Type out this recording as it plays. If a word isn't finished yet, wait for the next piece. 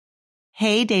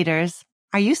Hey daters,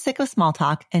 are you sick of small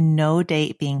talk and no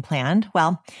date being planned?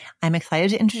 Well, I'm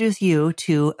excited to introduce you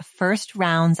to First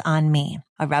Rounds on Me,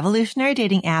 a revolutionary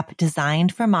dating app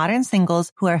designed for modern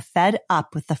singles who are fed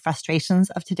up with the frustrations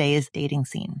of today's dating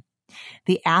scene.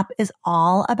 The app is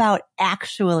all about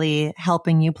actually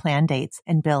helping you plan dates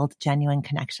and build genuine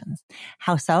connections.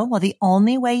 How so? Well, the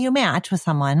only way you match with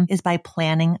someone is by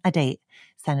planning a date.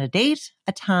 Send a date,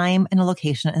 a time, and a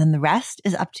location, and then the rest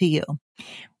is up to you.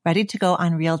 Ready to go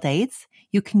on real dates?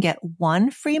 You can get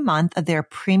 1 free month of their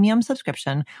premium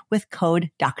subscription with code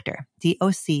DOCTOR,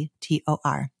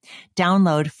 DOCTOR.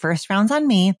 Download First Rounds on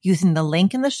Me using the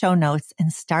link in the show notes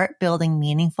and start building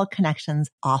meaningful connections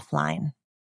offline.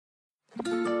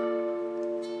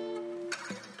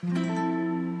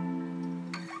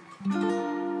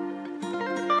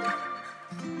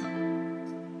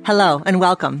 Hello and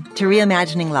welcome to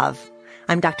Reimagining Love.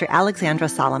 I'm Dr. Alexandra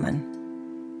Solomon.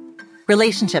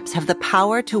 Relationships have the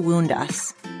power to wound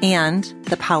us and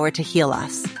the power to heal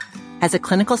us. As a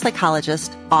clinical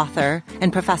psychologist, author,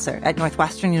 and professor at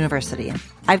Northwestern University,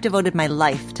 I've devoted my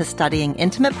life to studying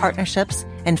intimate partnerships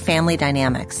and family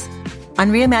dynamics.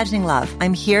 On Reimagining Love,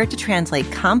 I'm here to translate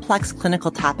complex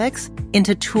clinical topics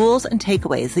into tools and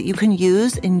takeaways that you can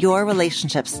use in your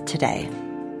relationships today.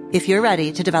 If you're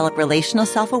ready to develop relational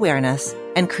self-awareness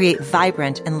and create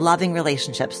vibrant and loving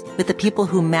relationships with the people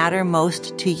who matter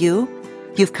most to you,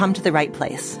 you've come to the right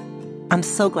place. I'm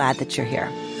so glad that you're here.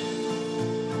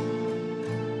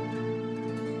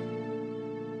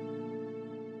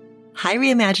 Hi,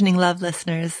 Reimagining Love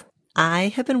listeners.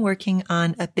 I have been working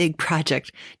on a big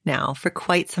project now for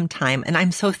quite some time, and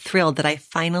I'm so thrilled that I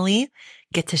finally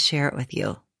get to share it with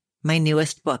you. My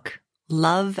newest book,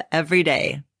 Love Every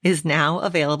Day, is now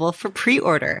available for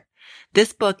pre-order.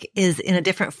 This book is in a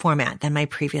different format than my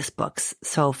previous books.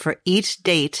 So for each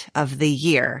date of the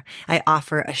year, I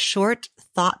offer a short,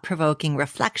 thought-provoking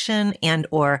reflection and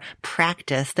or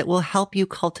practice that will help you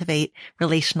cultivate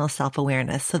relational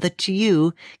self-awareness so that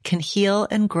you can heal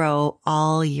and grow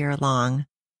all year long.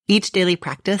 Each daily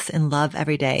practice in Love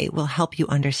Every Day will help you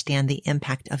understand the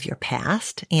impact of your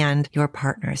past and your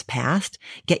partner's past,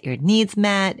 get your needs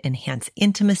met, enhance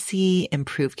intimacy,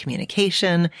 improve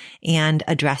communication, and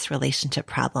address relationship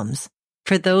problems.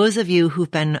 For those of you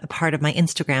who've been a part of my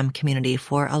Instagram community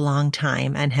for a long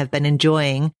time and have been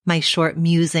enjoying my short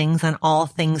musings on all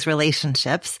things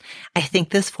relationships, I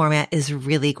think this format is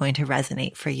really going to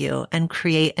resonate for you and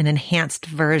create an enhanced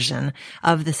version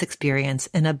of this experience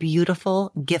in a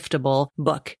beautiful, giftable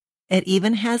book. It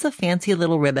even has a fancy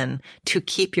little ribbon to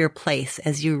keep your place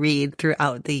as you read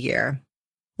throughout the year.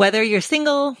 Whether you're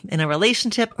single, in a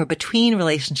relationship, or between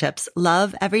relationships,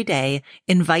 Love Every Day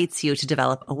invites you to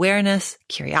develop awareness,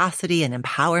 curiosity, and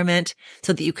empowerment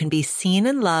so that you can be seen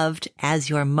and loved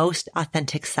as your most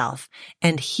authentic self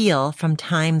and heal from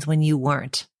times when you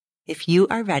weren't. If you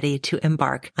are ready to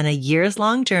embark on a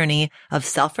years-long journey of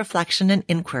self-reflection and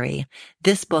inquiry,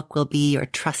 this book will be your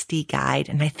trusty guide,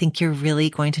 and I think you're really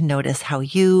going to notice how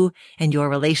you and your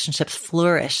relationships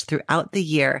flourish throughout the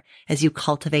year as you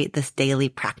cultivate this daily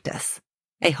practice.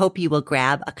 I hope you will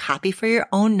grab a copy for your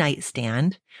own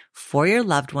nightstand, for your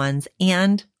loved ones,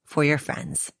 and for your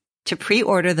friends. To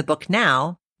pre-order the book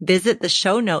now, visit the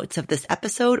show notes of this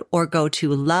episode or go to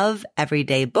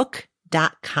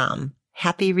loveeverydaybook.com.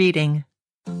 Happy reading.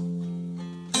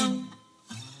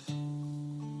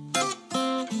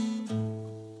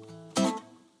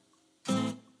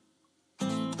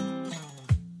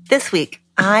 This week,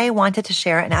 I wanted to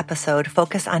share an episode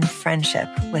focused on friendship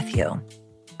with you.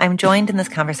 I'm joined in this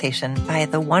conversation by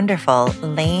the wonderful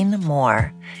Lane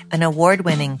Moore, an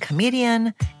award-winning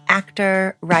comedian,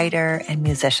 actor, writer, and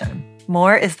musician.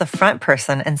 Moore is the front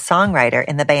person and songwriter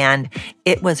in the band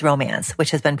It Was Romance,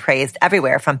 which has been praised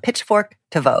everywhere from Pitchfork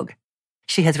to Vogue.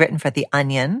 She has written for The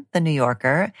Onion, The New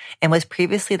Yorker, and was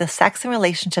previously the sex and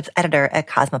relationships editor at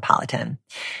Cosmopolitan.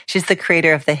 She's the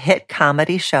creator of the hit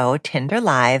comedy show Tinder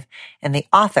Live and the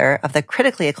author of the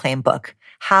critically acclaimed book,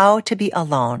 How to Be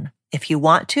Alone, If You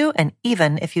Want to and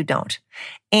Even If You Don't.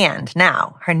 And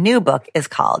now her new book is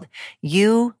called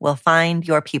You Will Find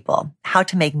Your People, How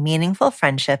to Make Meaningful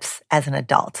Friendships as an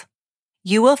Adult.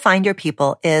 You Will Find Your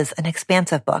People is an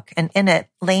expansive book, and in it,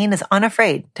 Lane is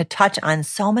unafraid to touch on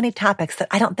so many topics that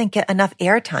I don't think get enough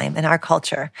airtime in our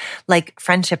culture, like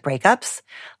friendship breakups,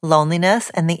 loneliness,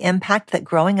 and the impact that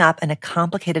growing up in a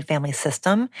complicated family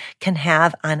system can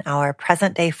have on our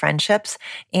present-day friendships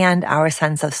and our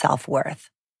sense of self-worth.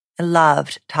 I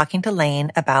loved talking to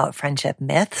Lane about friendship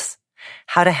myths,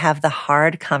 how to have the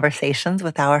hard conversations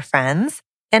with our friends,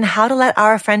 and how to let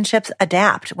our friendships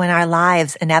adapt when our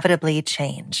lives inevitably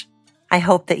change. I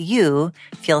hope that you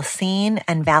feel seen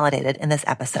and validated in this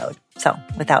episode. So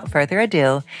without further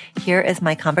ado, here is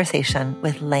my conversation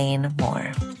with Lane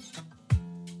Moore.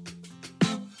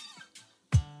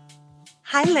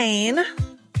 Hi, Lane.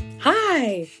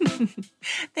 Hi.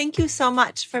 Thank you so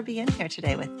much for being here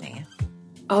today with me.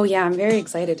 Oh, yeah, I'm very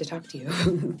excited to talk to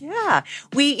you. Yeah.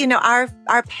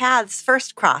 Our paths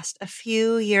first crossed a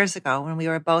few years ago when we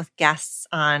were both guests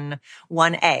on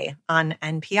 1A on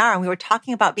NPR, and we were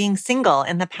talking about being single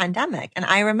in the pandemic. And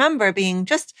I remember being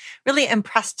just really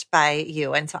impressed by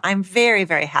you. And so I'm very,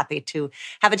 very happy to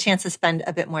have a chance to spend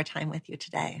a bit more time with you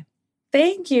today.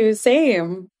 Thank you.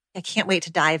 Same. I can't wait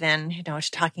to dive in,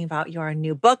 to talking about your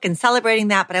new book and celebrating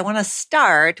that. But I want to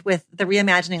start with the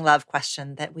Reimagining Love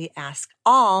question that we ask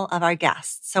all of our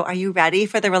guests. So are you ready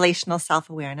for the relational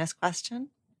self-awareness question?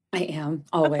 I am,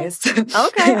 always.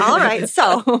 Okay. All right.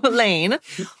 So, Lane,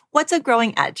 what's a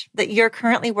growing edge that you're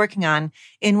currently working on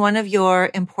in one of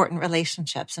your important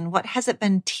relationships? And what has it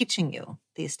been teaching you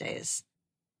these days?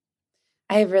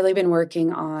 I've really been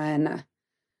working on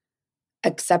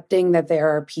accepting that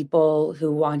there are people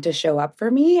who want to show up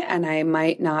for me, and I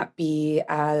might not be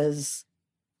as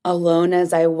alone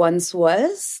as I once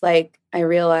was. Like, I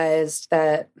realized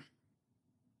that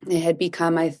it had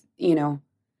become,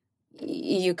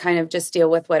 you kind of just deal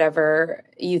with whatever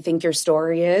you think your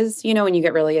story is, and you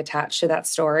get really attached to that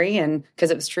story, and because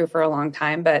it was true for a long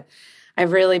time. But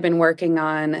I've really been working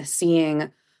on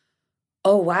seeing,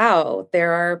 oh, wow,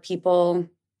 there are people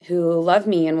who love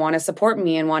me and want to support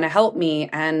me and want to help me.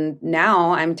 And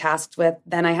now I'm tasked with,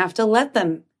 then I have to let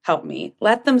them help me,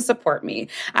 let them support me.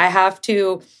 I have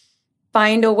to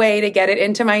find a way to get it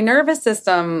into my nervous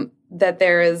system that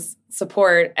there is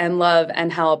support and love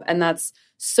and help. And that's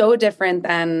so different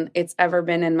than it's ever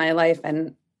been in my life.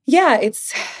 And yeah,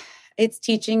 it's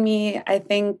teaching me, I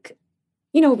think,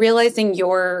 realizing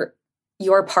your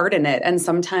part in it. And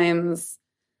sometimes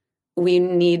we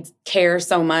need care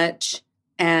so much,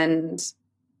 and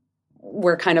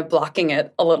we're kind of blocking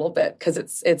it a little bit because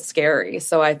it's scary.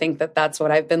 So I think that's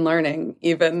what I've been learning,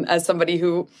 even as somebody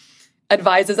who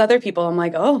advises other people. I'm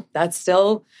like, oh, that's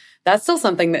still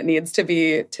something that needs to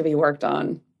be worked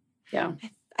on. Yeah.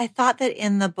 I thought that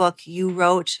in the book you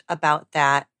wrote about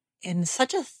that in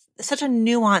such a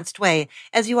nuanced way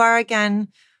as you are again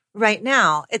right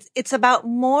now. It's about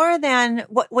more than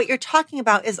what you're talking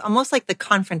about is almost like the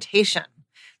confrontation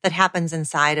that happens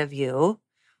inside of you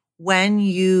when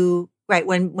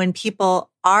people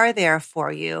are there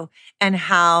for you, and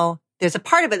how there's a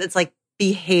part of it that's like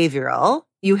behavioral.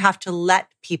 You have to let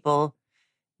people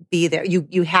be there.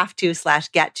 You have to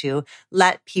 / get to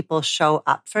let people show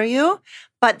up for you.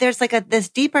 But there's like this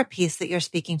deeper piece that you're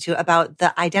speaking to about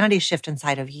the identity shift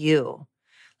inside of you.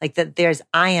 Like that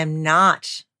I am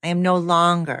no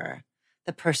longer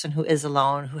the person who is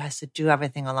alone, who has to do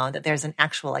everything alone, that there's an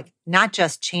actual, like, not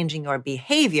just changing your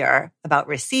behavior about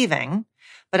receiving,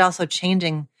 but also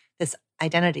changing this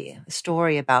identity,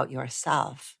 story about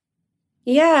yourself.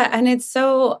 Yeah. And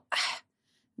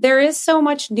there is so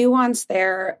much nuance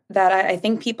there that I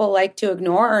think people like to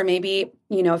ignore, or maybe,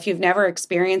 if you've never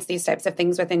experienced these types of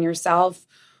things within yourself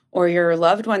or your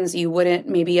loved ones, you wouldn't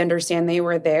maybe understand they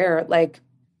were there. Like,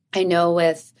 I know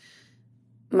with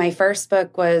my first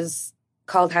book was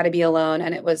called How to Be Alone,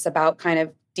 and it was about kind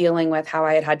of dealing with how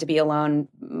I had to be alone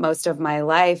most of my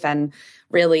life and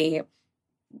really,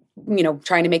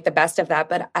 trying to make the best of that.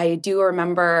 But I do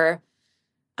remember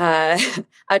a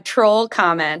troll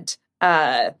comment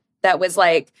that was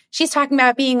like, she's talking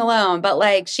about being alone, but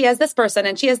like she has this person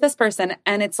and she has this person.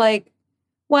 And it's like,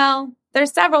 well,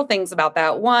 there's several things about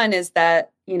that. One is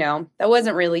that, that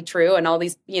wasn't really true. And all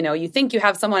these, you think you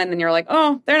have someone and then you're like,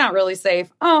 oh, they're not really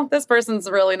safe. Oh, this person's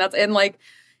really nuts. And like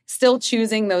still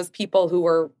choosing those people who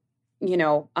were,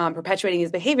 perpetuating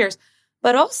these behaviors.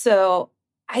 But also,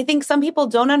 I think some people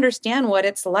don't understand what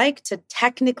it's like to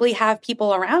technically have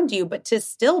people around you, but to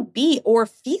still be or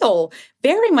feel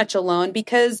very much alone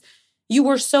because you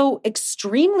were so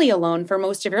extremely alone for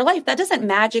most of your life. That doesn't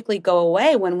magically go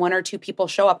away when one or two people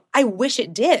show up. I wish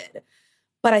it did,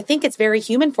 but I think it's very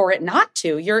human for it not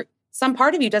to. Some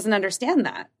part of you doesn't understand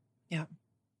that. Yeah.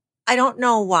 I don't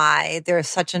know why there's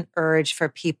such an urge for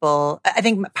people. I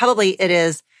think probably it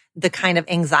is the kind of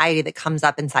anxiety that comes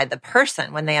up inside the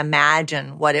person when they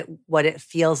imagine what it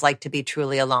feels like to be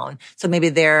truly alone. So maybe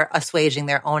they're assuaging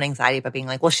their own anxiety by being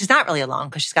like, well, she's not really alone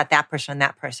because she's got that person and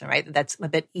that person, right? That's a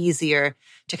bit easier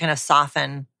to kind of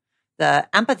soften the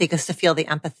empathy, because to feel the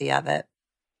empathy of it.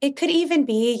 It could even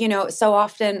be, so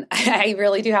often I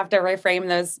really do have to reframe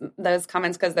those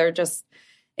comments because they're just,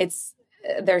 it's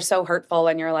they're so hurtful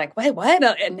and you're like, wait, what?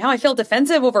 And now I feel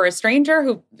defensive over a stranger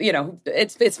who,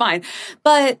 it's fine.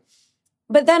 But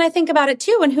then I think about it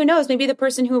too. And who knows, maybe the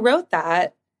person who wrote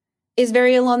that is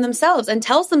very alone themselves and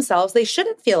tells themselves they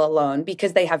shouldn't feel alone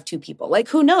because they have two people. Like,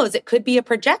 who knows? It could be a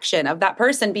projection of that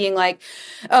person being like,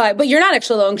 but you're not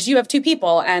actually alone because you have two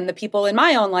people. And the people in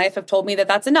my own life have told me that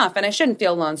that's enough and I shouldn't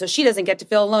feel alone. So she doesn't get to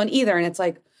feel alone either. And it's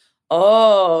like,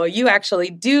 oh, you actually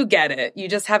do get it. You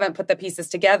just haven't put the pieces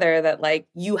together that like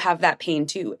you have that pain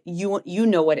too. You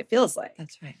know what it feels like.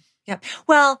 That's right. Yeah.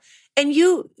 Well, and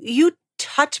you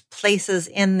touch places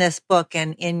in this book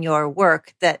and in your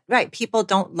work that, right, people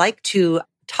don't like to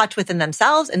touch within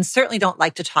themselves and certainly don't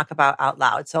like to talk about out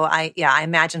loud. So I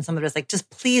imagine some of it is like, just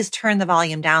please turn the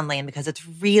volume down, Lane, because it's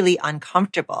really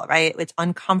uncomfortable, right? It's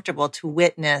uncomfortable to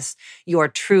witness your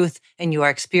truth and your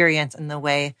experience in the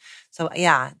way. So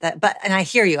yeah, and I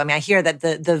hear you. I mean, I hear that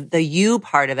the you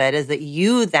part of it is that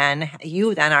you then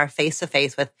are face to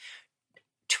face with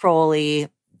trolly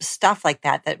stuff like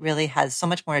that really has so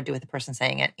much more to do with the person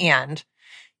saying it, and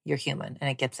you're human and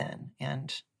it gets in.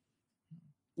 And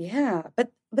yeah,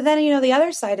 but then, the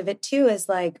other side of it too is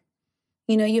like,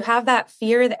 you have that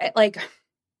fear that like,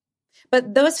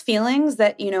 but those feelings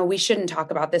that, we shouldn't talk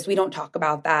about this. We don't talk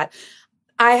about that.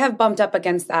 I have bumped up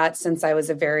against that since I was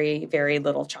a very, very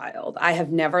little child. I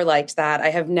have never liked that. I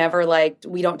have never liked,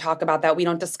 we don't talk about that. We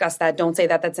don't discuss that. Don't say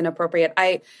that. That's inappropriate.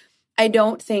 I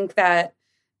don't think that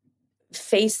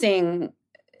facing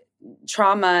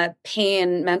trauma,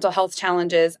 pain, mental health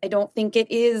challenges, I don't think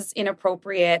it is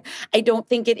inappropriate. I don't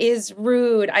think it is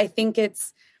rude.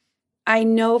 I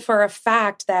know for a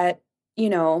fact that,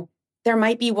 there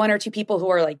might be one or two people who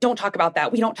are like, don't talk about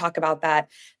that. We don't talk about that.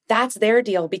 That's their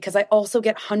deal, because I also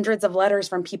get hundreds of letters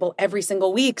from people every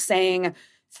single week saying,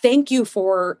 thank you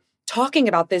for talking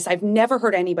about this. I've never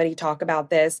heard anybody talk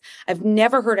about this. I've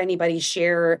never heard anybody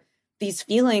share these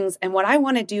feelings. And what I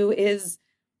want to do is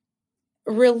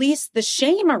release the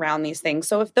shame around these things.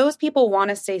 So if those people want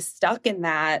to stay stuck in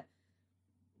that,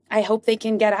 I hope they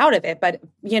can get out of it. But,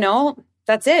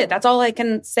 that's it. That's all I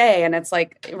can say. And it's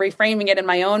like reframing it in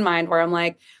my own mind where I'm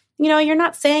like, you're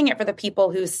not saying it for the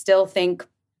people who still think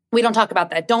we don't talk about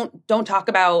that. Don't talk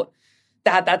about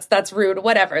that. That's rude,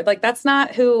 whatever. Like, that's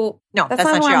not who, no, that's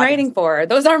not who I'm writing for.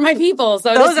 Those aren't my people.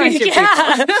 So those aren't your people.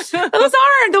 Those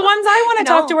aren't the ones I want to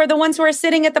talk to, are the ones who are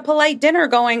sitting at the polite dinner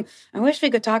going, I wish we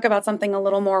could talk about something a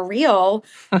little more real.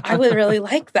 I would really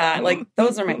like that. Like,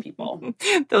 those are my people.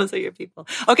 Those are your people.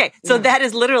 Okay. So that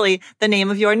is literally the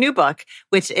name of your new book,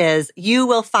 which is You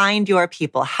Will Find Your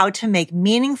People: How to Make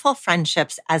Meaningful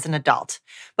Friendships as an Adult.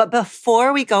 But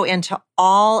before we go into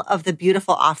all of the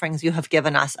beautiful offerings you have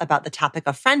given us about the topic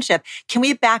of friendship, can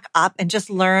we back up and just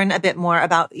learn a bit more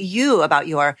about you, about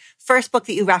your first book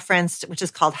that you referenced, which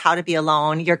is called How to Be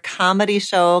Alone, your comedy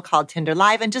show called Tinder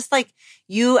Live, and just like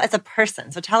you as a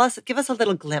person. So give us a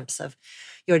little glimpse of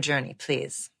your journey,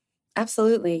 please.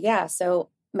 Absolutely. Yeah. So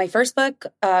my first book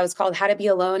was called How to Be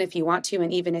Alone If You Want to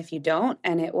and Even If You Don't.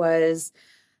 And it was,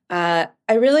 I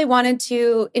really wanted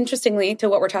to, interestingly to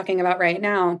what we're talking about right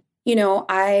now,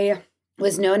 I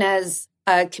was known as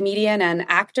a comedian and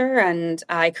actor, and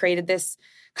I created this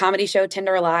comedy show,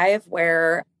 Tinder Live,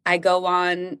 where I go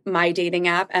on my dating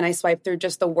app and I swipe through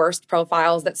just the worst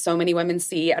profiles that so many women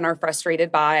see and are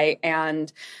frustrated by.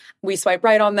 And we swipe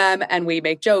right on them and we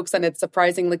make jokes, and it's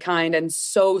surprisingly kind and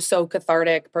so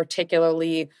cathartic,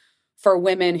 particularly for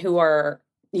women who are,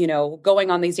 going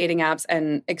on these dating apps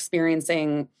and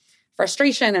experiencing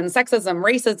frustration and sexism,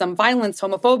 racism, violence,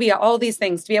 homophobia, all these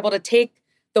things, to be able to take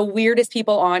the weirdest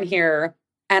people on here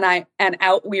and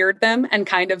out weird them and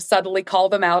kind of subtly call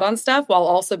them out on stuff while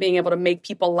also being able to make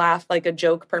people laugh like a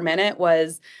joke per minute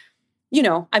was,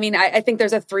 I think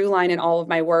there's a through line in all of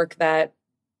my work that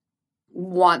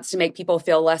wants to make people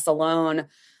feel less alone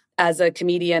as a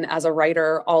comedian, as a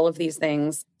writer, all of these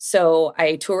things. So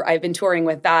I've been touring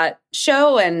with that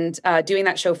show and doing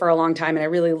that show for a long time, and I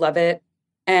really love it.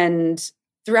 And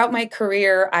throughout my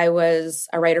career, I was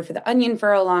a writer for The Onion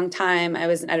for a long time. I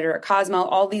was an editor at Cosmo,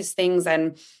 all these things,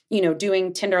 and,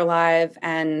 doing Tinder Live.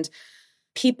 And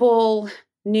people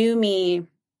knew me,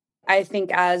 I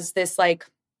think, as this like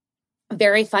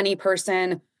very funny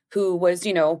person who was,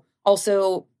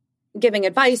 also giving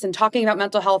advice and talking about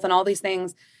mental health and all these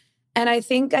things. And I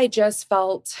think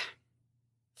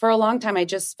for a long time, I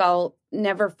just felt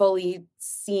never fully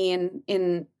seen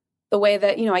in the way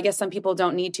that, I guess some people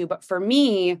don't need to. But for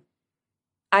me,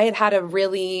 I had a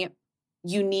really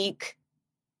unique,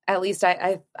 at least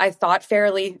I thought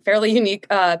fairly unique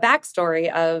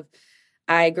backstory of,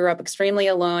 I grew up extremely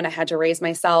alone. I had to raise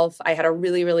myself. I had a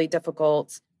really, really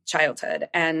difficult childhood.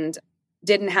 And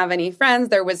didn't have any friends.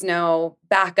 There was no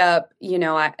backup.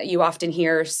 You often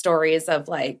hear stories of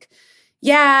like,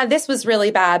 yeah, this was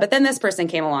really bad, but then this person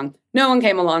came along. No one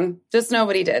came along. Just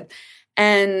nobody did.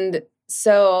 And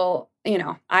so,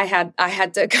 I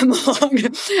had to come along.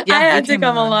 Yeah, I had to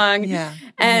come along. Yeah.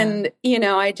 And,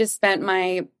 I just spent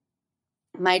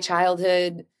my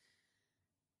childhood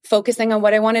focusing on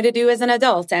what I wanted to do as an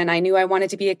adult. And I knew I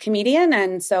wanted to be a comedian.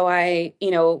 And so I,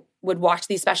 would watch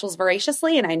these specials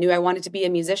voraciously. And I knew I wanted to be a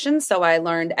musician. So I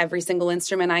learned every single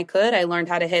instrument I could. I learned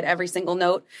how to hit every single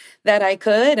note that I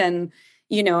could. And,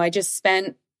 I just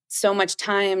spent so much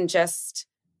time just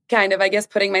kind of, I guess,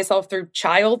 putting myself through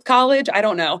child college. I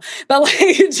don't know, but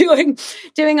like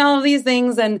doing all of these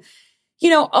things. And,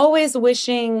 always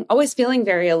feeling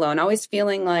very alone, always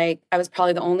feeling like I was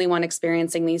probably the only one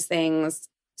experiencing these things.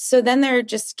 So then there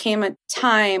just came a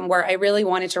time where I really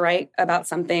wanted to write about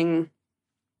something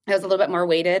that was a little bit more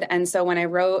weighted. And so when I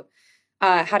wrote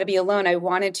How to Be Alone, I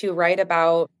wanted to write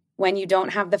about when you don't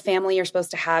have the family you're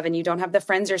supposed to have, and you don't have the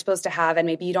friends you're supposed to have, and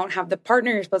maybe you don't have the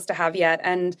partner you're supposed to have yet.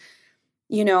 And,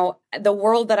 the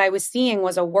world that I was seeing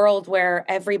was a world where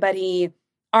everybody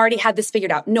already had this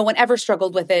figured out. No one ever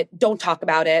struggled with it. Don't talk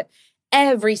about it.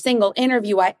 Every single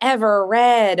interview I ever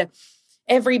read,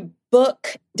 every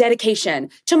book dedication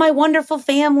to my wonderful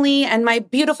family and my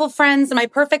beautiful friends and my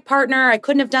perfect partner. I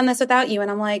couldn't have done this without you.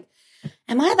 And I'm like,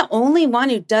 am I the only one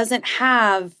who doesn't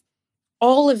have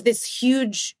all of this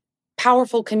huge,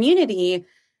 powerful community?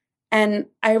 And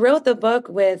I wrote the book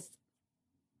with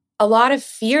a lot of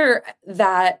fear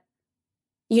that,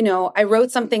 I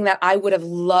wrote something that I would have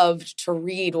loved to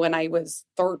read when I was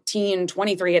 13,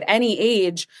 23, at any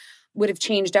age, would have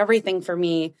changed everything for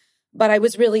me. But I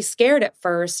was really scared at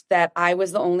first that I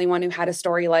was the only one who had a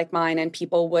story like mine, and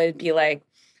people would be like,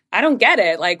 I don't get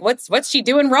it. Like, what's she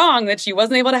doing wrong that she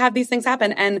wasn't able to have these things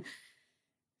happen? And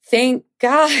thank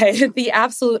God the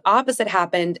absolute opposite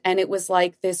happened. And it was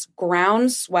like this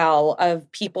groundswell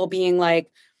of people being like,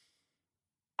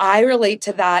 I relate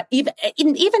to that,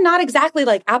 even not exactly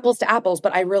like apples to apples,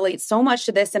 but I relate so much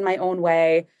to this in my own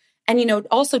way. And,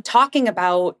 also talking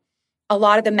about a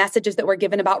lot of the messages that we're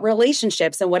given about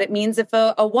relationships and what it means if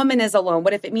a woman is alone,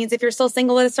 what if it means if you're still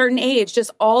single at a certain age,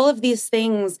 just all of these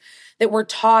things that we're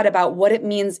taught about what it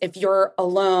means if you're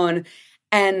alone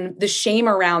and the shame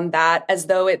around that as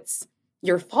though it's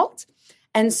your fault.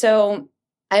 And so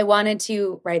I wanted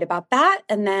to write about that.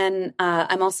 And then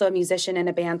I'm also a musician in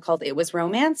a band called It Was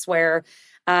Romance, where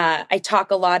I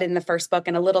talk a lot in the first book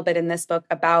and a little bit in this book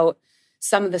about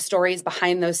some of the stories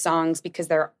behind those songs, because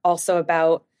they're also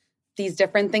about these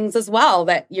different things as well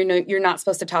that, you're not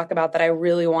supposed to talk about, that I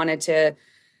really wanted to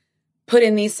put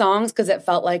in these songs because it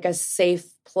felt like a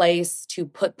safe place to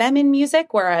put them in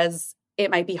music, whereas it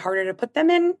might be harder to put them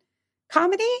in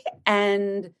comedy.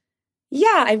 And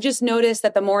yeah, I've just noticed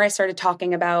that the more I started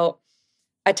talking about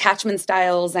attachment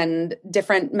styles and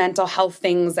different mental health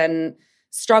things and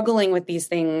struggling with these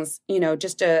things,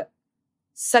 just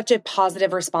such a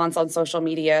positive response on social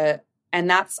media. And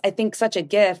that's, I think, such a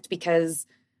gift, because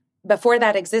before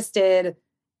that existed,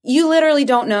 you literally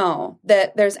don't know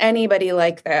that there's anybody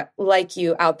like that, like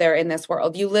you out there in this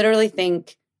world. You literally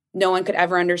think no one could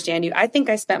ever understand you. I think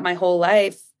I spent my whole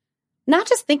life not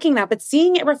just thinking that, but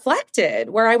seeing it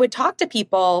reflected, where I would talk to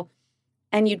people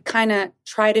and you'd kind of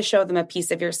try to show them a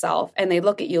piece of yourself and they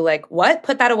look at you like, what?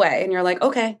 Put that away. And you're like,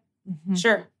 okay,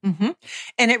 sure. Mm-hmm.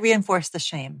 And it reinforced the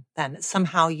shame then.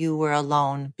 Somehow you were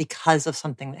alone because of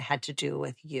something that had to do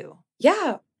with you.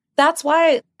 Yeah. That's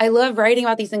why I love writing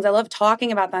about these things. I love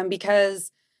talking about them,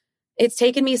 because it's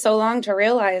taken me so long to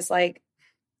realize, like,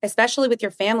 especially with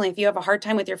your family, if you have a hard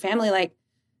time with your family, like,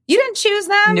 you didn't choose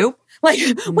them. Nope. Like,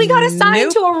 we got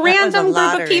assigned to a random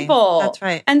group of people. That's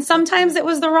right. And sometimes it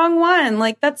was the wrong one.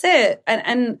 Like, that's it.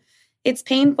 And it's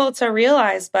painful to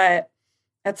realize, but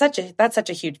that's such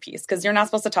a huge piece, because you're not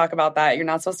supposed to talk about that. You're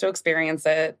not supposed to experience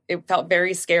it. It felt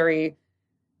very scary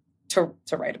to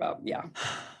write about. Yeah.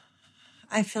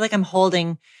 I feel like I'm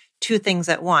holding two things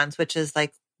at once, which is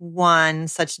like, one,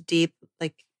 such deep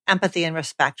like empathy and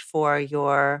respect for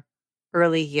your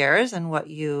early years and what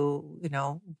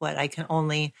what I can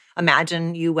only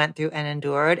imagine you went through and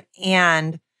endured,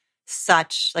 and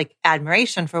such like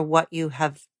admiration for what you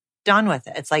have done with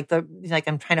it. It's like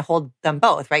I'm trying to hold them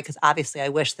both, right? Because obviously I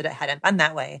wish that it hadn't been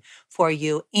that way for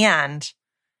you. And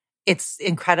it's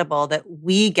incredible that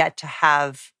we get to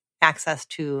have access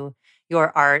to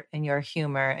your art and your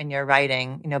humor and your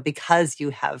writing, because you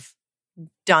have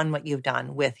done what you've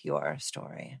done with your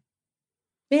story.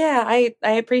 Yeah, I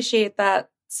appreciate that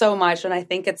so much. And I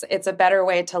think it's a better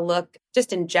way to look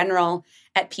just in general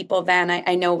at people than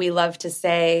I know we love to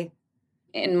say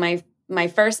in my my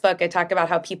first book, I talk about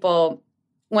how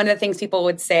one of the things people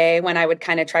would say when I would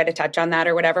kind of try to touch on that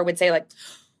or whatever, would say like,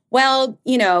 well,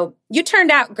 you turned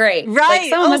out great. Right. Like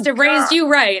someone must have raised you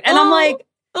right. And I'm like,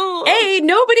 hey,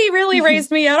 nobody really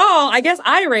raised me at all. I guess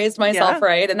I raised myself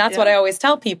right. And that's what I always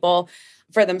tell people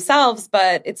for themselves.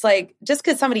 But it's like, just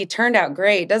because somebody turned out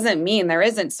great doesn't mean there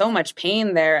isn't so much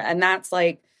pain there. And that's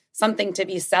like something to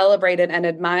be celebrated and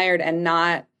admired, and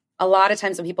not a lot of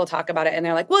times when people talk about it and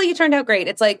they're like, well, you turned out great.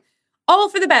 It's like, all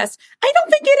for the best. I don't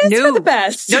think it is for the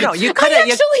best. No, you could have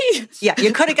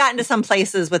you could have gotten to some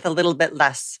places with a little bit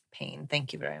less pain.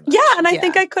 Thank you very much. Yeah, and I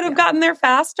think I could have gotten there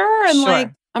faster. And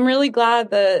like, I'm really glad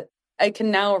that I can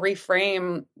now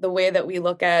reframe the way that we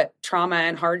look at trauma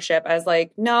and hardship as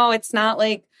like, no, it's not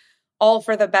like all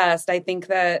for the best. I think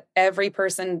that every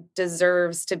person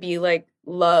deserves to be like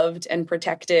loved and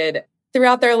protected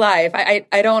throughout their life.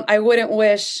 I wouldn't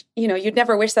wish, you'd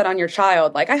never wish that on your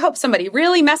child. Like, I hope somebody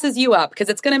really messes you up because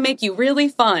it's going to make you really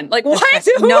fun. Like, what?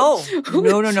 No.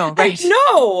 Right.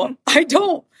 No, I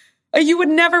don't. You would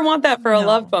never want that for a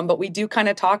loved one, but we do kind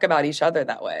of talk about each other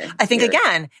that way. I think,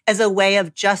 again, as a way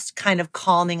of just kind of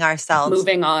calming ourselves.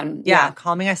 Moving on. Yeah,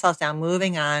 calming ourselves down,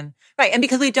 moving on. Right. And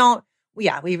because we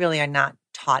really are not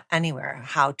taught anywhere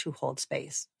how to hold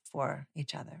space for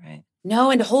each other, right?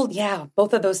 No, and to hold,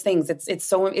 both of those things. It's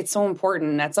so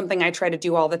important. That's something I try to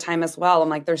do all the time as well. I'm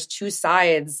like, there's two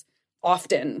sides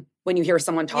often when you hear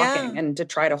someone talking, and to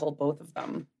try to hold both of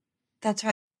them. That's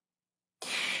right.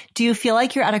 Do you feel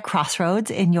like you're at a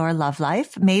crossroads in your love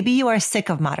life? Maybe you are sick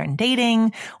of modern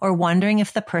dating or wondering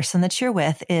if the person that you're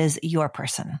with is your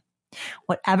person.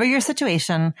 Whatever your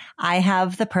situation, I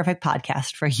have the perfect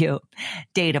podcast for you.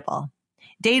 Dateable.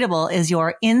 Dateable is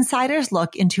your insider's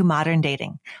look into modern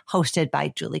dating, hosted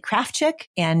by Julie Krafchick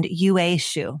and Yue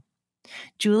Shu.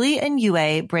 Julie and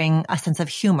Yue bring a sense of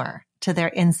humor to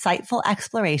their insightful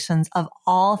explorations of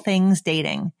all things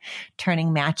dating,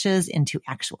 turning matches into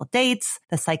actual dates,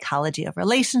 the psychology of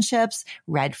relationships,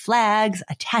 red flags,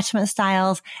 attachment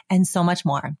styles, and so much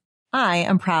more. I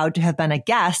am proud to have been a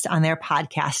guest on their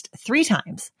podcast 3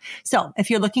 times. So if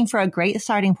you're looking for a great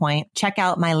starting point, check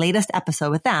out my latest episode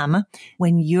with them,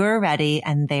 When You're Ready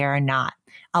and They're Not.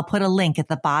 I'll put a link at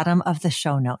the bottom of the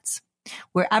show notes.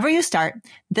 Wherever you start,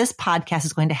 this podcast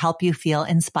is going to help you feel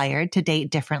inspired to date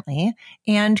differently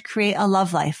and create a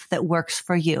love life that works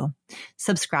for you.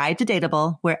 Subscribe to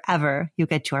Dateable wherever you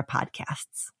get your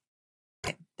podcasts.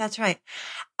 That's right.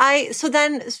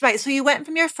 So you went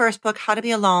from your first book, How to Be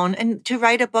Alone, and to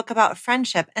write a book about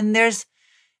friendship. And there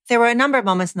were a number of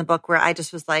moments in the book where I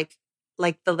just was like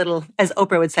the little, as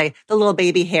Oprah would say, the little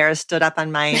baby hairs stood up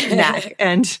on my neck.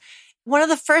 And one of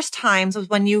the first times was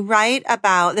when you write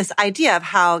about this idea of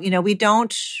how,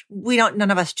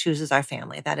 none of us chooses our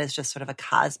family. That is just sort of a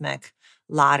cosmic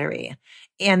lottery.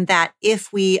 And that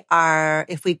if we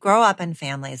grow up in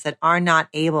families that are not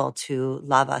able to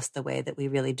love us the way that we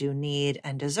really do need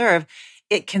and deserve,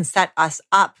 it can set us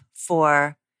up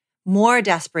for more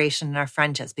desperation in our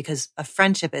friendships, because a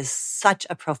friendship is such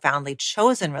a profoundly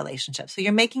chosen relationship. So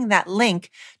you're making that link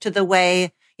to the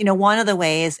way, one of the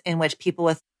ways in which people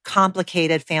with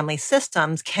complicated family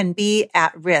systems can be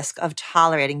at risk of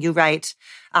tolerating, you write,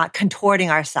 contorting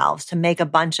ourselves to make a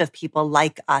bunch of people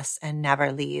like us and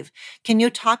never leave. Can you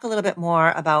talk a little bit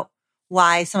more about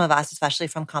why some of us, especially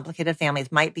from complicated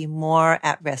families, might be more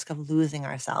at risk of losing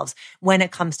ourselves when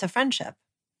it comes to friendship?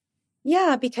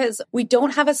 Yeah, because we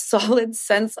don't have a solid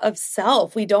sense of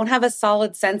self. We don't have a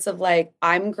solid sense of like,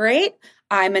 I'm great,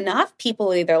 I'm enough.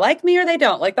 People either like me or they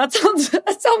don't. Like that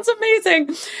sounds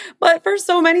amazing. But for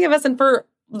so many of us, and for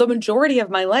the majority of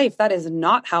my life, that is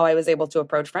not how I was able to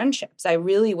approach friendships. I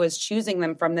really was choosing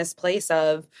them from this place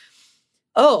of,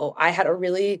 I had a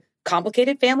really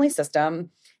complicated family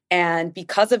system. And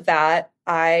because of that,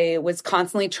 I was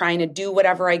constantly trying to do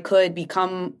whatever I could,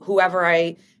 become whoever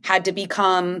I had to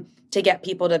become, to get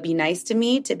people to be nice to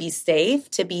me, to be safe,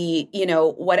 to be,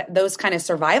 what those kind of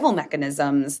survival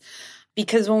mechanisms.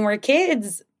 Because when we're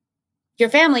kids, your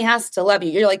family has to love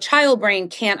you. Your child brain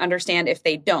can't understand if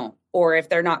they don't, or if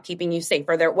they're not keeping you safe,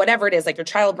 or they're whatever it is. Like your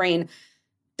child brain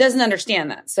doesn't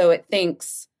understand that. So it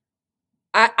thinks,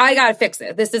 I got to fix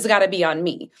it. This has got to be on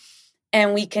me.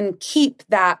 And we can keep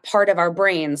that part of our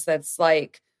brains that's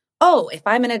like, if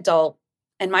I'm an adult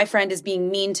and my friend is being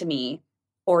mean to me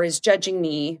or is judging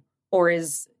me or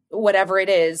is whatever it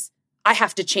is, I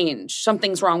have to change.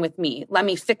 Something's wrong with me. Let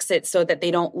me fix it so that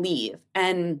they don't leave.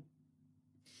 And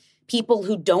people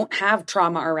who don't have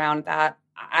trauma around that,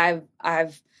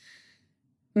 I've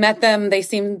met them. They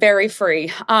seem very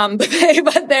free, but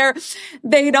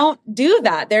they don't do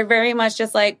that. They're very much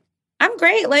just like, I'm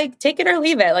great. Like, take it or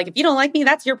leave it. Like, if you don't like me,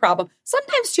 that's your problem.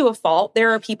 Sometimes to a fault.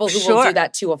 There are people who will do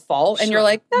that to a fault. And you're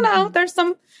like, no, there's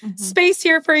some space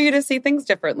here for you to see things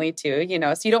differently too,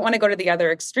 so you don't want to go to the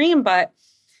other extreme, but,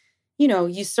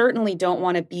 you certainly don't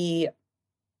want to be,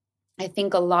 I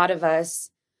think a lot of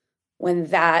us, when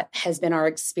that has been our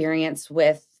experience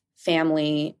with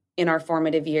family in our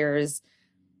formative years,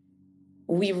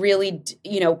 we really,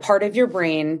 part of your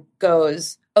brain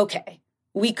goes, okay,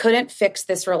 we couldn't fix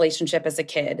this relationship as a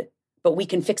kid, but we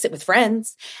can fix it with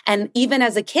friends. And even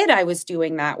as a kid, I was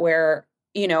doing that where,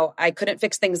 I couldn't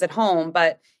fix things at home,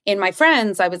 but in my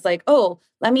friends, I was like, oh,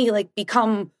 let me like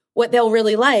become what they'll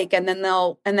really like. And then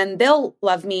they'll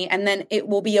love me. And then it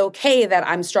will be okay that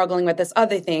I'm struggling with this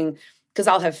other thing because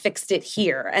I'll have fixed it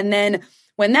here. And then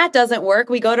when that doesn't work,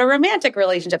 we go to romantic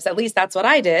relationships. At least that's what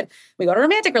I did. We go to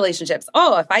romantic relationships.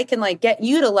 Oh, if I can like get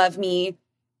you to love me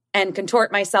and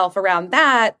contort myself around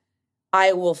that,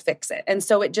 I will fix it. And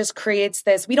so it just creates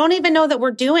this, we don't even know that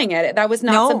we're doing it. That was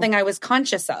not something I was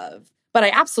conscious of, but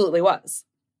I absolutely was.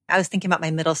 I was thinking about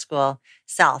my middle school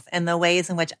self and the ways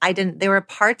in which there were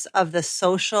parts of the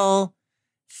social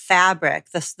fabric,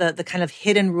 the kind of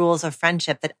hidden rules of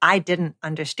friendship that I didn't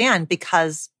understand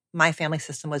because my family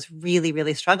system was really,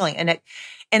 really struggling. I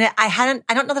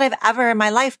don't know that I've ever in my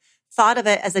life thought of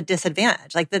it as a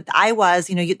disadvantage. Like that I was,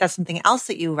 that's something else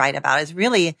that you write about is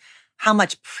really how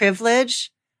much privilege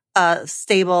a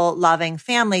stable, loving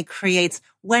family creates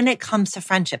when it comes to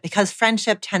friendship, because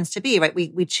friendship tends to be, right?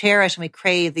 We cherish and we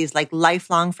crave these like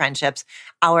lifelong friendships.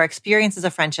 Our experiences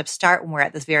of friendship start when we're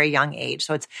at this very young age.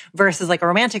 So it's versus like a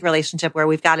romantic relationship where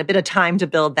we've got a bit of time to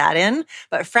build that in,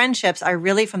 but friendships are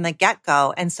really from the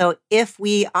get-go. And so if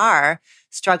we are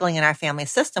struggling in our family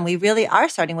system, we really are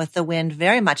starting with the wind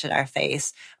very much at our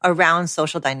face around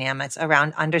social dynamics,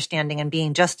 around understanding and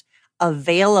being just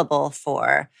available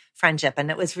for friendship. And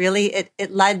it was really,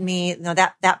 it led me,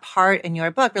 that part in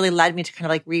your book really led me to kind of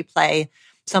like replay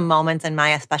some moments in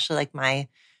especially like my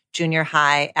junior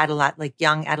high,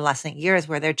 young adolescent years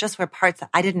where there just were parts that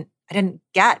I didn't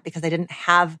get because I didn't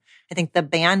have, I think, the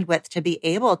bandwidth to be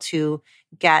able to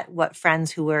get what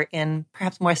friends who were in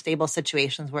perhaps more stable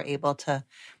situations were able to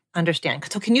understand.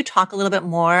 So can you talk a little bit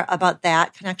more about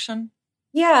that connection?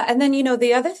 Yeah. And then,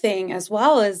 the other thing as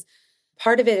well is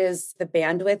part of it is the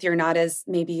bandwidth. You're not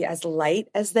maybe as light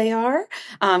as they are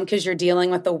because you're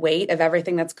dealing with the weight of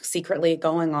everything that's secretly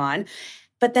going on.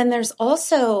 But then there's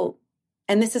also,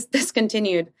 and this is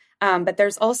discontinued, but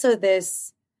there's also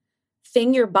this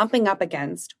thing you're bumping up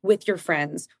against with your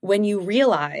friends when you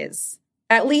realize,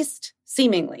 at least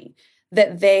seemingly,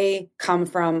 that they come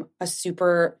from a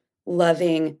super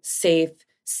loving, safe,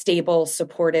 stable,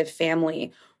 supportive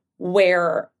family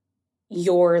where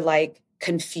you're like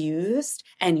confused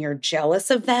and you're jealous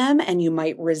of them and you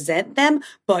might resent them,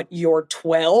 but you're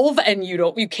 12 and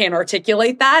you can't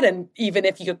articulate that. And even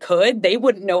if you could, they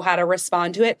wouldn't know how to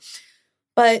respond to it.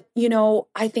 But,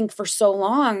 I think for so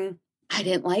long, I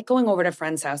didn't like going over to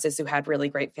friends' houses who had really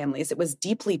great families. It was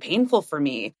deeply painful for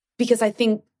me because I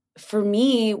think for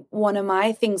me, one of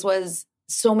my things was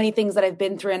so many things that I've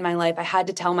been through in my life. I had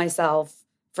to tell myself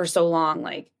for so long,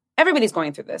 like, everybody's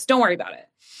going through this. Don't worry about it.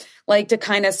 Like to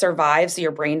kind of survive so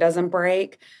your brain doesn't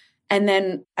break. And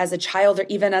then as a child or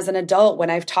even as an adult,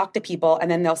 when I've talked to people and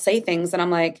then they'll say things and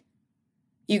I'm like,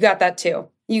 you got that too.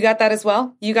 You got that as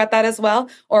well. You got that as well.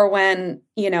 Or when,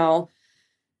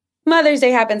 Mother's Day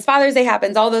happens, Father's Day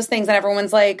happens, all those things. And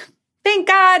everyone's like, thank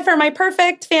God for my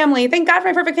perfect family. Thank God for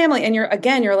my perfect family. And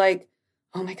you're like,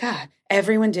 oh my God,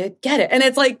 everyone did get it. And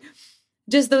it's like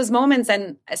just those moments.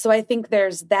 And so I think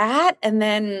there's that. And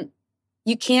then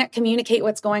you can't communicate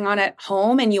what's going on at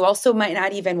home. And you also might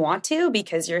not even want to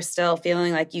because you're still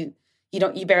feeling like you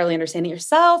barely understand it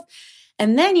yourself.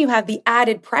 And then you have the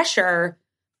added pressure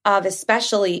of,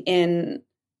 especially in,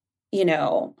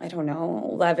 I don't know,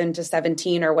 11 to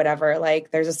 17 or whatever, like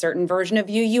there's a certain version of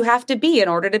you have to be in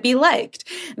order to be liked.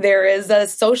 There is a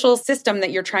social system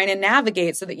that you're trying to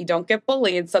navigate so that you don't get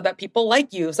bullied, so that people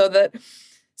like you, so that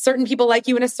certain people like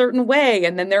you in a certain way.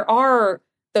 And then there are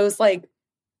those like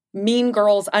Mean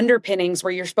Girls underpinnings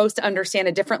where you're supposed to understand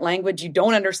a different language you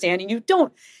don't understand and you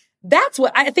don't. That's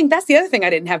what I think that's the other thing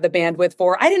I didn't have the bandwidth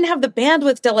for. I didn't have the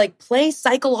bandwidth to like play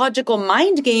psychological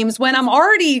mind games when I'm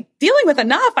already dealing with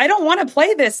enough. I don't want to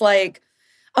play this like,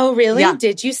 oh, really? Yeah.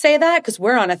 Did you say that? Because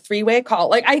we're on a 3-way call.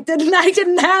 Like I didn't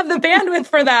have the bandwidth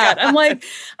for that. I'm like,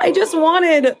 I just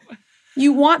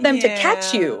you want them to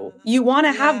catch you. You want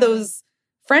to have those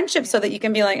friendships so that you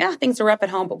can be like, things are rough at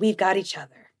home, but we've got each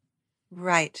other.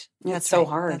 Right. That's so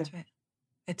hard. That's right.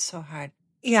 It's so hard.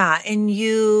 Yeah. And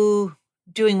you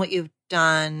doing what you've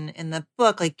done in the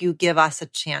book, like you give us a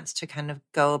chance to kind of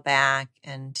go back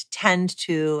and tend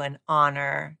to and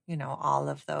honor, all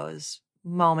of those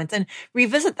moments and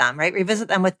revisit them, right? Revisit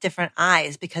them with different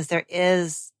eyes, because there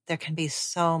can be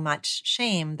so much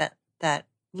shame that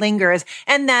lingers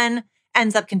and then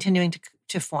ends up continuing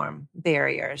to form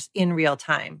barriers in real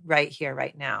time, right here,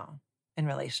 right now in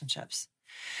relationships.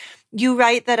 You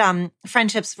write that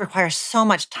friendships require so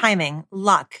much timing,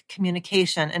 luck,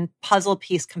 communication, and puzzle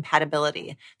piece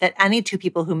compatibility that any two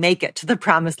people who make it to the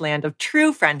promised land of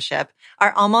true friendship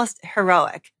are almost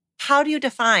heroic. How do you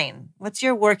what's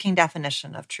your working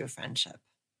definition of true friendship?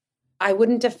 I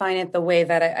wouldn't define it the way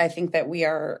that I think that we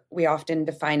often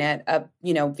define it,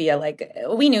 via like,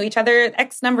 we knew each other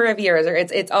X number of years, or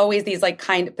it's always these like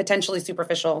potentially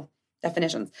superficial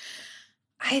definitions.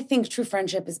 I think true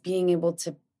friendship is being able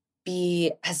to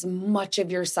be as much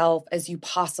of yourself as you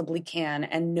possibly can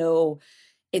and know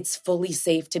it's fully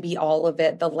safe to be all of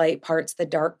it, the light parts, the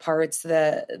dark parts,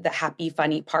 the happy,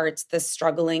 funny parts, the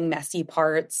struggling, messy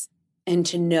parts, and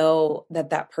to know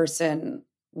that person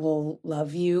will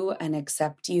love you and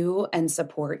accept you and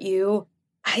support you.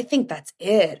 I think that's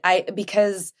it.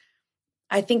 Because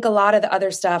I think a lot of the other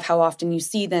stuff, how often you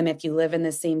see them, if you live in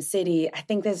the same city, I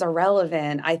think is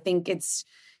irrelevant. I think it's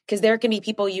because there can be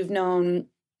people you've known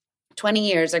 20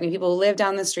 years, there can be people who live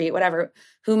down the street, whatever,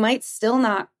 who might still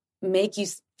not make you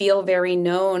feel very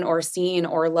known or seen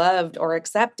or loved or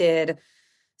accepted.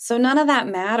 So none of that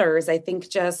matters. I think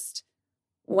just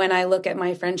when I look at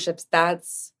my friendships,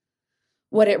 that's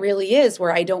what it really is,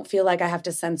 where I don't feel like I have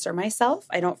to censor myself.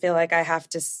 I don't feel like I have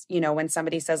to, when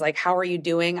somebody says like, how are you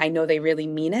doing? I know they really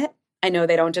mean it. I know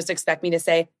they don't just expect me to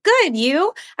say, good,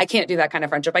 you. I can't do that kind of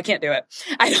friendship. I can't do it.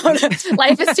 I don't.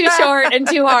 Life is too short and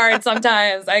too hard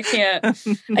sometimes. I can't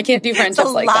do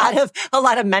friendships like that. A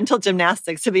lot of mental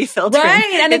gymnastics to be filtering.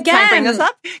 Right. And again, can I bring this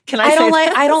up?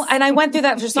 And I went through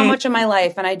that for so much of my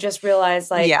life. And I just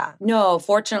realized no,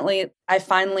 fortunately, I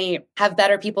finally have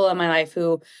better people in my life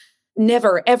who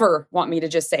never, ever want me to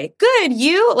just say, good,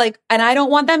 you. And I don't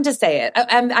want them to say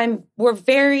it. We're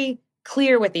very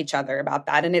clear with each other about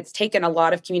that. And it's taken a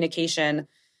lot of communication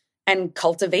and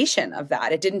cultivation of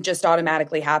that. It didn't just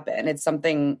automatically happen. It's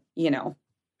something, you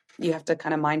have to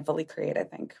kind of mindfully create, I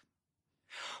think.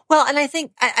 Well, and I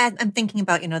think I'm thinking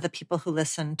about, the people who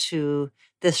listen to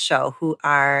this show who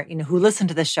listen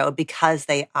to this show because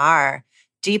they are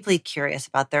deeply curious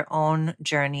about their own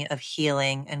journey of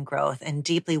healing and growth and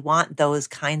deeply want those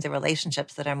kinds of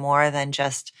relationships that are more than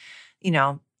just,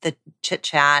 the chit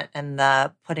chat and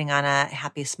the putting on a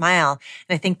happy smile.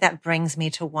 And I think that brings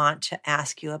me to want to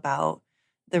ask you about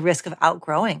the risk of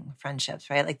outgrowing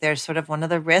friendships, right? Like there's sort of one of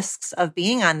the risks of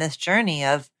being on this journey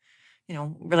of,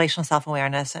 relational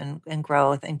self-awareness and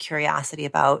growth and curiosity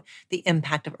about the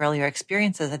impact of earlier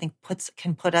experiences, I think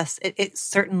can put us, it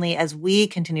certainly, as we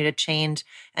continue to change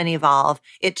and evolve,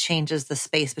 it changes the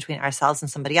space between ourselves and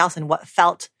somebody else. And what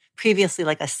felt previously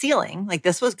like a ceiling, like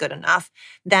this was good enough,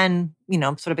 then,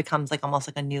 sort of becomes like almost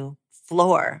like a new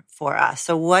floor for us.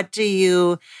 So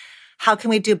how can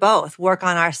we do both? Work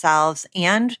on ourselves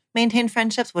and maintain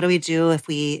friendships? What do we do if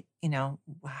we,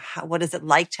 what is it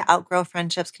like to outgrow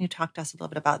friendships? Can you talk to us a little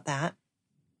bit about that?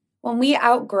 When we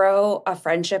outgrow a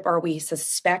friendship or we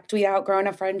suspect we outgrown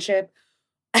a friendship,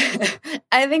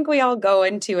 I think we all go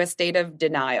into a state of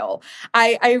denial.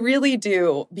 I really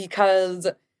do,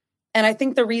 and I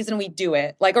think the reason we do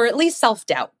it, or at least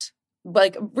self-doubt,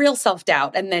 like real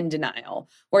self-doubt and then denial,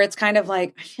 where it's kind of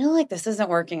like, I feel like this isn't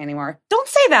working anymore. Don't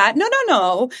say that.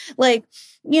 No.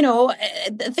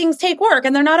 Things take work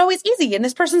and they're not always easy. And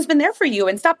this person's been there for you.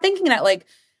 And stop thinking that,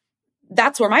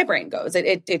 that's where my brain goes.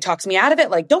 It talks me out of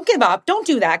it. Don't give up. Don't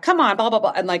do that. Come on, blah, blah,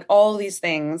 blah. And all these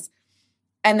things.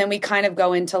 And then we kind of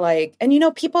go into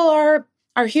people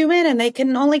are human and they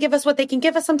can only give us what they can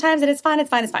give us sometimes. And it's fine.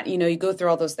 You go through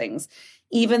all those things,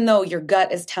 even though your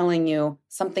gut is telling you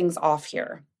something's off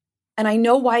here. And I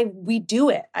know why we do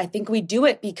it. I think we do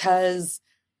it because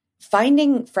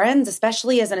finding friends,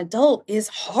 especially as an adult, is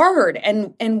hard.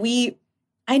 And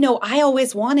I know I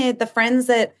always wanted the friends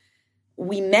that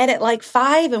we met at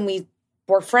 5 and we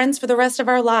were friends for the rest of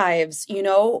our lives.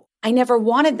 I never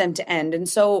wanted them to end. And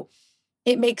so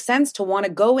it makes sense to want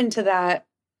to go into that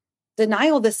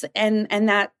denial, and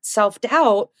that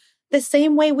self-doubt the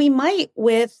same way we might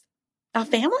with a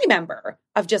family member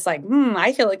of just I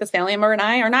feel like this family member and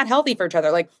I are not healthy for each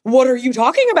other. What are you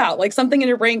talking about? Something in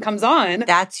your brain comes on.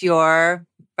 That's your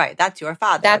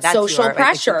father. That's social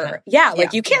pressure.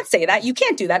 You can't say that. You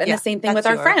can't do that. And the same thing with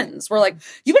our friends. We're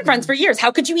you've been friends for years.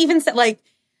 How could you even say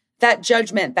that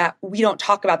judgment that we don't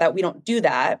talk about that, we don't do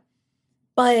that.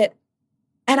 But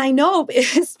And I know,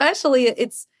 especially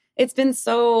it's been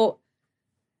so,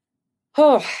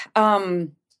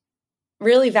 really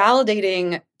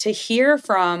validating to hear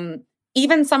from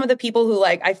even some of the people who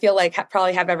like, I feel like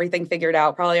probably have everything figured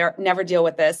out, probably never deal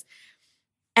with this.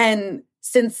 And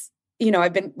since,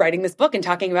 I've been writing this book and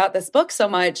talking about this book so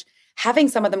much, having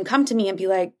some of them come to me and be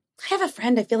like, I have a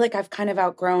friend I feel like I've kind of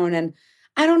outgrown, and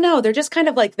I don't know, they're just kind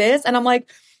of like this. And I'm like,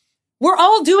 we're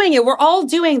all doing it. We're all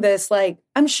doing this. Like,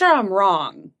 I'm sure I'm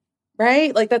wrong,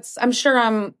 right? Like I'm sure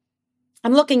I'm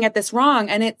looking at this wrong.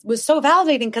 And it was so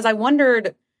validating because I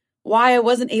wondered why I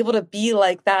wasn't able to be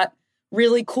like that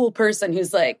really cool person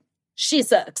who's like, she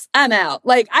sucks, I'm out.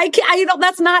 Like,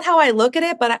 that's not how I look at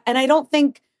it. And I don't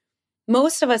think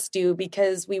most of us do,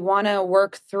 because we want to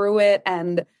work through it.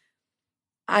 And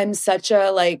I'm such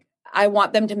a, like, I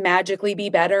want them to magically be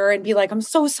better and be like, I'm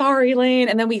so sorry, Lane.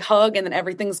 And then we hug and then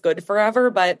everything's good forever.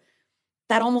 But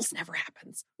that almost never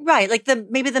happens. Right. Like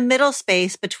maybe the middle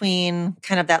space between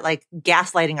kind of that like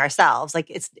gaslighting ourselves, like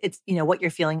it's, what you're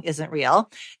feeling isn't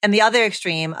real. And the other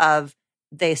extreme of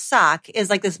they suck is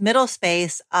like this middle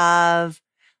space of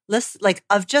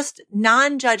just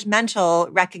non-judgmental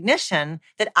recognition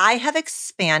that I have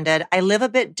expanded. I live a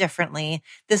bit differently.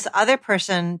 This other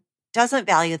person doesn't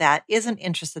value that, isn't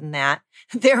interested in that.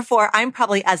 Therefore, I'm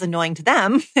probably as annoying to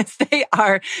them as they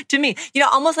are to me.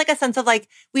 Almost like a sense of like,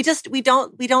 we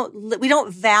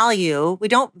don't value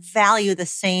the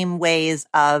same ways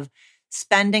of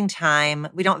spending time.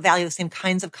 We don't value the same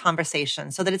kinds of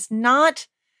conversations, so that it's not,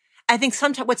 I think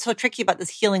sometimes what's so tricky about this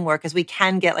healing work is we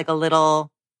can get like a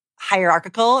little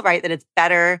hierarchical, right? That it's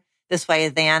better this way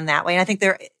than that way. And I think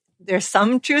there's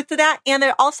some truth to that. And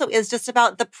there also is just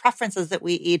about the preferences that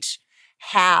we each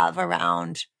have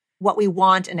around what we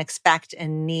want and expect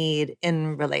and need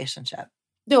in relationship.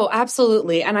 No,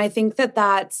 absolutely. And I think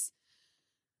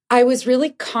I was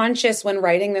really conscious when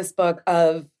writing this book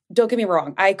of, don't get me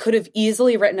wrong, I could have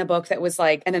easily written a book that was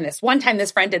like, and then this one time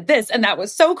this friend did this and that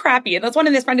was so crappy. And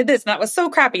this friend did this and that was so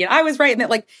crappy. And I was right. And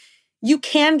that, like, you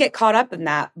can get caught up in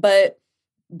that. But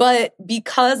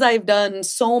because I've done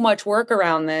so much work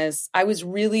around this, I was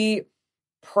really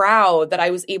proud that I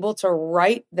was able to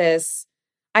write this.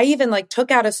 I even like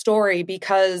took out a story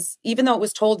because even though it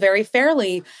was told very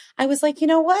fairly, I was like, you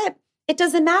know what? It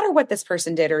doesn't matter what this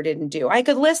person did or didn't do. I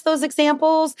could list those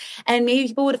examples and maybe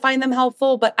people would find them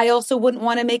helpful, but I also wouldn't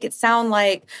want to make it sound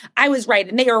like I was right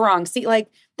and they were wrong. See,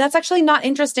 like, that's actually not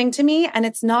interesting to me, and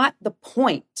it's not the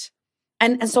point.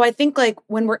 And so I think like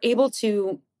when we're able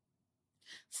to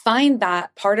find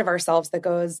that part of ourselves that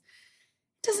goes,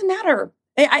 it doesn't matter.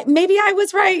 Maybe I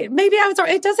was right. Maybe I was wrong.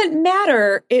 It doesn't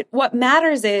matter. What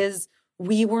matters is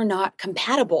we were not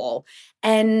compatible,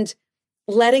 and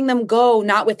letting them go,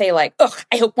 not with a like, ugh,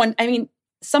 I hope one. I mean,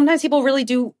 sometimes people really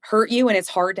do hurt you and it's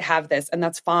hard to have this, and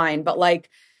that's fine. But like,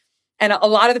 and a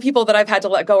lot of the people that I've had to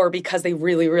let go are because they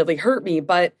really, really hurt me.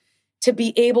 But to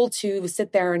be able to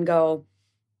sit there and go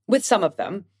with some of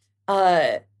them,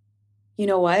 you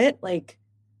know what? Like,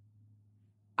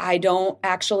 I don't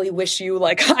actually wish you,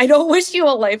 like, I don't wish you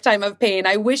a lifetime of pain.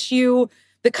 I wish you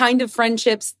the kind of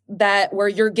friendships where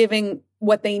you're giving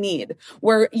what they need,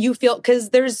 where you feel,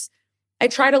 because I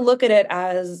try to look at it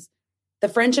as the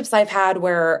friendships I've had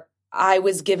where I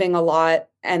was giving a lot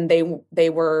and they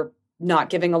were not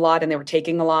giving a lot and they were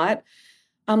taking a lot.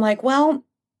 I'm like, well,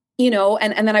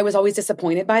 and then I was always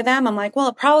disappointed by them. I'm like, well,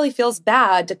 it probably feels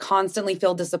bad to constantly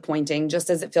feel disappointing,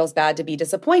 just as it feels bad to be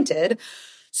disappointed.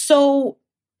 So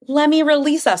let me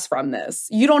release us from this.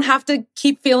 You don't have to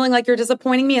keep feeling like you're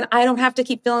disappointing me, and I don't have to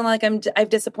keep feeling like I'm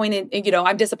disappointed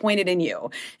in you.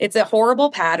 It's a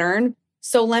horrible pattern.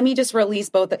 So let me just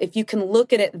release both. If you can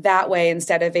look at it that way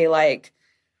instead of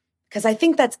because I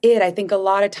think that's it. I think a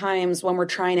lot of times when we're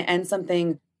trying to end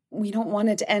something, we don't want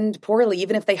it to end poorly,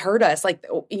 even if they hurt us. Like,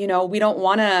 we don't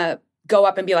want to go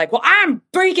up and be like, well, I'm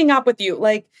breaking up with you.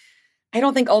 Like, I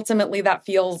don't think ultimately that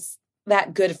feels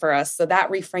that good for us. So that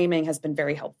reframing has been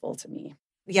very helpful to me.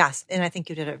 Yes. And I think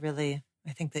you did it really,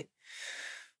 I think that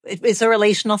it's a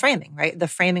relational framing, right? The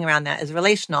framing around that is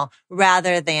relational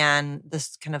rather than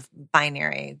this kind of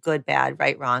binary, good, bad,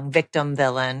 right, wrong, victim,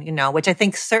 villain, which I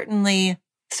think certainly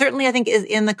I think is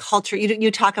in the culture.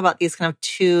 You talk about these kind of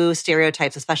two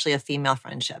stereotypes, especially of female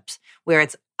friendships, where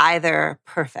it's either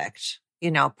perfect,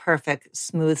 perfect,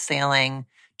 smooth sailing,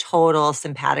 total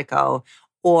simpatico,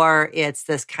 or it's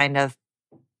this kind of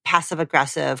passive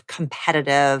aggressive,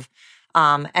 competitive.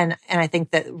 And I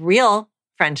think that real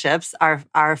friendships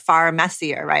are far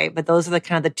messier, right? But those are the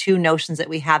kind of the two notions that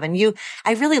we have. And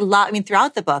I really love,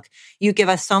 throughout the book, you give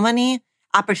us so many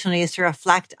opportunities to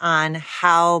reflect on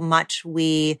how much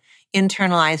we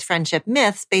internalized friendship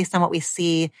myths based on what we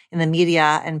see in the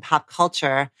media and pop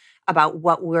culture about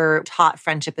what we're taught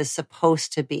friendship is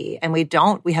supposed to be. And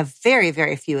we have very,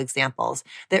 very few examples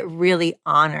that really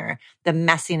honor the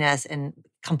messiness and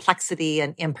complexity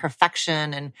and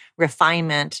imperfection and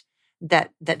refinement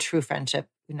that true friendship,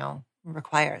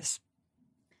 requires.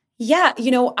 Yeah.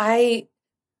 The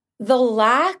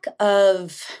lack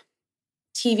of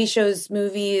TV shows,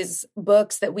 movies,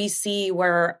 books that we see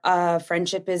where a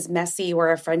friendship is messy,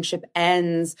 where a friendship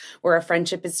ends, where a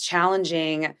friendship is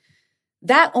challenging,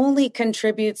 that only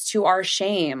contributes to our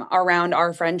shame around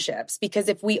our friendships. Because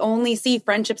if we only see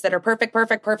friendships that are perfect,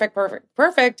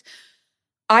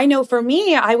 I know for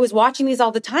me, I was watching these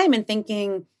all the time and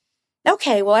thinking,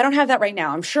 okay, well, I don't have that right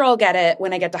now. I'm sure I'll get it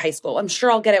when I get to high school. I'm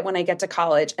sure I'll get it when I get to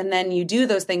college. And then you do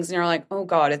those things and you're like, oh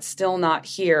God, it's still not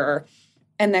here.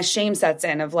 And the shame sets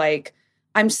in of like,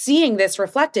 I'm seeing this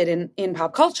reflected in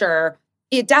pop culture.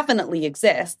 It definitely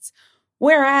exists.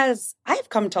 Whereas I've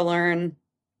come to learn,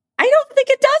 I don't think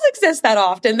it does exist that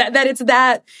often, that it's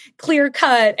that clear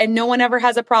cut and no one ever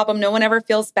has a problem. No one ever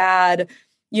feels bad.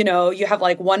 You have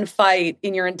like one fight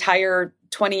in your entire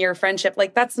 20-year friendship.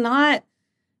 Like that's not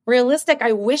realistic.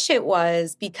 I wish it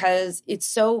was, because it's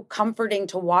so comforting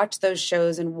to watch those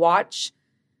shows and watch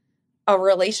a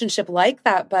relationship like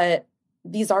that. But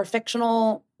these are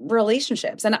fictional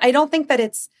relationships. And I don't think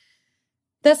that's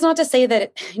not to say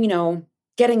that,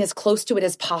 getting as close to it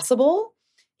as possible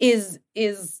is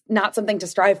not something to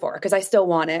strive for, because I still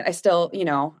want it. I still,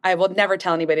 I will never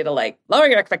tell anybody to like lower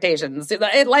your expectations.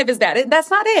 Life is bad. That's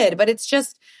not it. But it's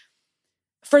just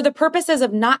for the purposes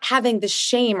of not having the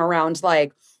shame around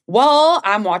like, well,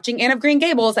 I'm watching Anne of Green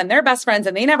Gables and they're best friends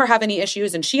and they never have any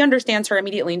issues and she understands her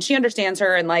immediately and she understands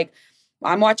her, and like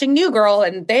I'm watching New Girl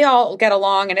and they all get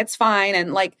along and it's fine,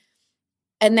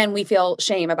 and then we feel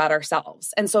shame about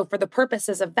ourselves. And so for the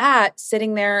purposes of that,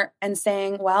 sitting there and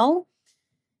saying, well,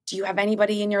 do you have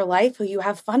anybody in your life who you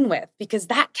have fun with? Because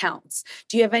that counts.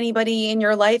 Do you have anybody in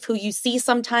your life who you see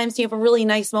sometimes you have a really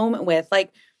nice moment with?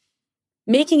 Like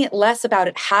making it less about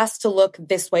it has to look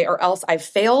this way or else I've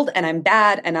failed and I'm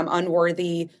bad and I'm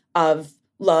unworthy of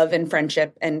love and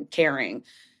friendship and caring.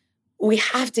 We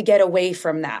have to get away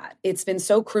from that. It's been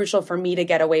so crucial for me to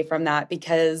get away from that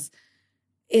because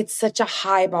it's such a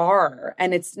high bar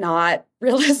and it's not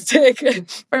realistic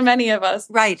for many of us.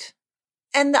 Right.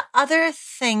 And the other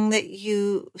thing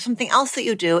something else that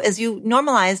you do is you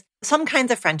normalize some kinds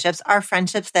of friendships are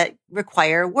friendships that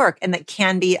require work and that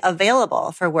can be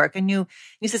available for work. And you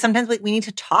say sometimes we need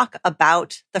to talk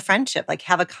about the friendship, like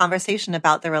have a conversation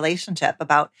about the relationship,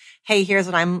 about, hey, here's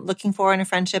what I'm looking for in a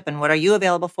friendship and what are you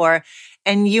available for?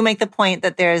 And you make the point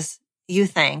that you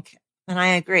think, and I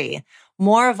agree,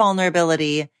 more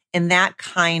vulnerability in that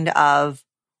kind of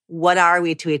what are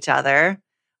we to each other?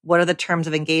 What are the terms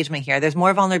of engagement here? There's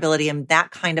more vulnerability in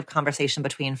that kind of conversation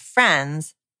between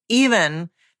friends, even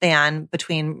than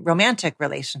between romantic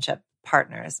relationship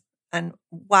partners. And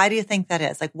why do you think that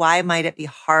is? Like, why might it be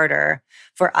harder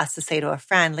for us to say to a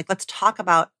friend, like, let's talk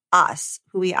about us,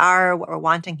 who we are, what we're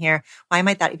wanting here? Why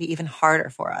might that be even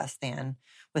harder for us than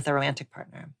with a romantic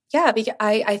partner? Yeah, because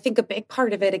I think a big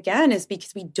part of it, again, is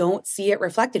because we don't see it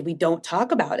reflected. We don't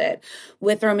talk about it.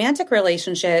 With romantic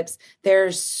relationships,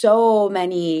 there's so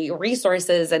many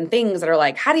resources and things that are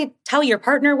like, how do you tell your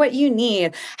partner what you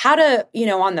need? How to,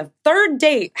 on the third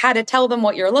date, how to tell them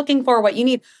what you're looking for, what you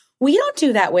need. We don't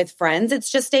do that with friends. It's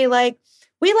just we like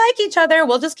each other.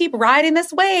 We'll just keep riding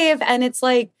this wave. And it's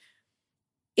like,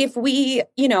 if we,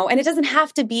 and it doesn't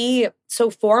have to be so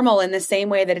formal in the same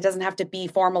way that it doesn't have to be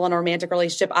formal in a romantic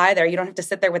relationship either. You don't have to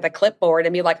sit there with a clipboard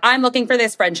and be like, I'm looking for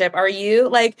this friendship. Are you?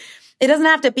 Like, it doesn't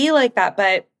have to be like that.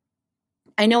 But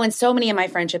I know in so many of my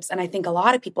friendships, and I think a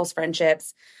lot of people's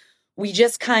friendships, we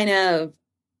just kind of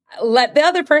let the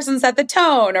other person set the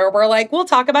tone, or we're like, we'll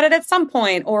talk about it at some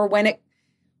point. Or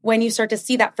when you start to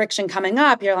see that friction coming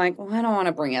up, you're like, well, I don't want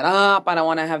to bring it up. I don't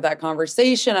want to have that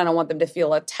conversation. I don't want them to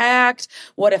feel attacked.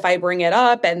 What if I bring it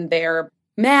up and they're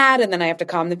mad and then I have to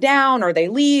calm them down, or they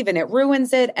leave and it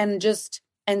ruins it?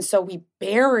 And so we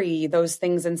bury those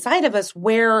things inside of us,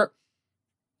 where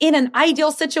in an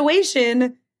ideal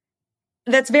situation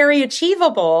that's very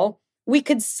achievable, we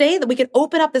could say that we could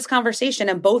open up this conversation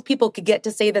and both people could get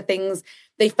to say the things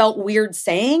they felt weird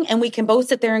saying. And we can both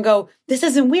sit there and go, this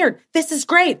isn't weird. This is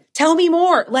great. Tell me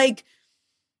more. Like,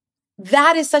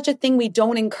 that is such a thing we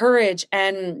don't encourage.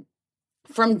 And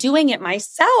from doing it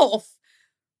myself,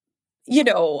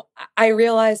 I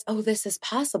realized, oh, this is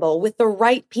possible. With the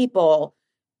right people,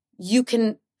 you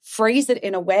can phrase it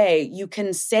in a way. You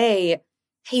can say,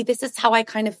 hey, this is how I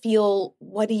kind of feel.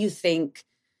 What do you think?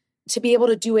 to be able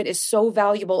to do it is so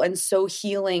valuable and so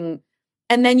healing.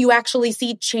 And then you actually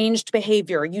see changed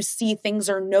behavior. You see things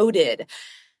are noted.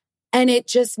 And it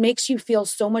just makes you feel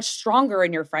so much stronger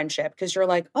in your friendship because you're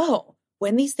like, oh,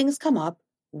 when these things come up,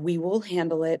 we will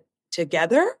handle it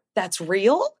together. That's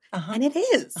real. And it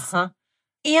is.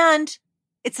 And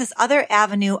it's this other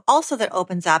avenue also that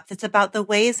opens up that's about the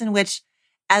ways in which,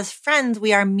 as friends,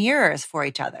 we are mirrors for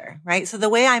each other, right? So the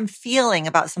way I'm feeling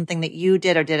about something that you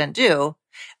did or didn't do,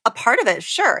 a part of it,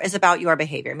 sure, is about your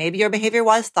behavior. Maybe your behavior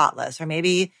was thoughtless, or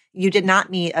maybe you did not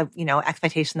meet a,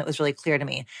 expectation that was really clear to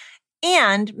me.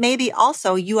 And maybe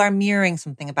also you are mirroring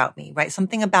something about me, right?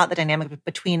 Something about the dynamic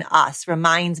between us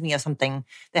reminds me of something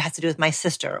that has to do with my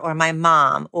sister or my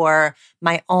mom or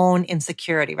my own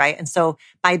insecurity, right? And so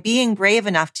by being brave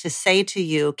enough to say to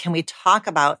you, can we talk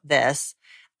about this?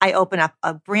 I open up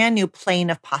a brand new plane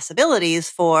of possibilities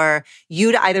for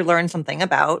you to either learn something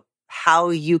about how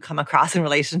you come across in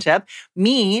relationship,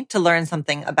 me to learn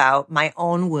something about my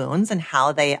own wounds and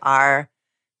how they are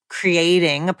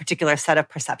creating a particular set of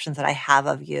perceptions that I have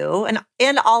of you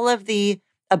and all of the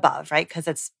above, right? Because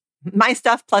it's my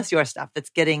stuff plus your stuff that's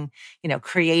getting,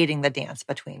 creating the dance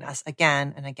between us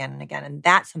again and again and again. And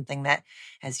that's something that,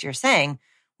 as you're saying,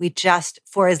 we just,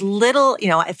 for as little,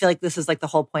 I feel like this is like the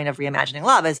whole point of reimagining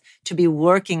love is to be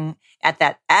working at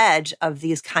that edge of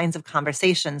these kinds of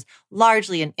conversations,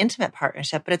 largely an intimate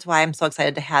partnership. But it's why I'm so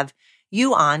excited to have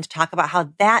you on to talk about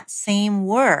how that same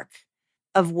work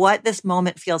of what this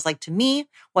moment feels like to me,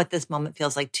 what this moment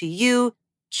feels like to you,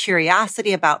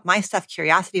 curiosity about my stuff,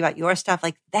 curiosity about your stuff,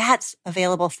 like that's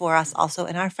available for us also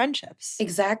in our friendships.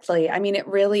 Exactly. I mean, it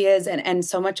really is. And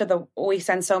so much of we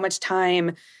spend so much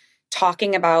time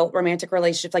talking about romantic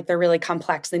relationships like they're really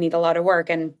complex. They need a lot of work,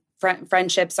 and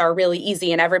friendships are really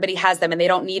easy and everybody has them and they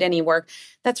don't need any work.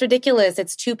 That's ridiculous.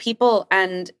 It's two people.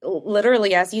 And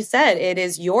literally, as you said, it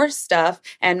is your stuff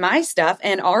and my stuff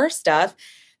and our stuff.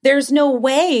 There's no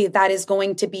way that is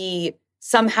going to be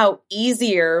somehow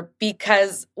easier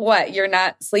because you're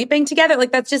not sleeping together.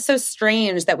 Like that's just so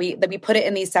strange that we put it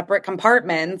in these separate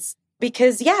compartments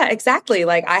because exactly.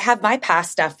 Like I have my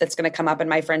past stuff that's going to come up in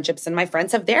my friendships and my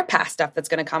friends have their past stuff that's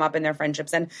going to come up in their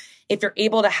friendships. And if you're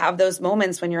able to have those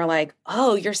moments when you're like,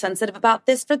 oh, you're sensitive about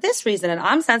this for this reason and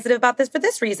I'm sensitive about this for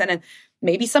this reason. And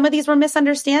maybe some of these were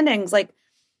misunderstandings. Like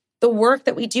the work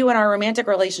that we do in our romantic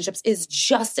relationships is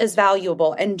just as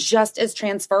valuable and just as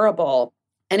transferable.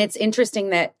 And it's interesting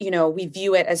that, we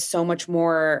view it as so much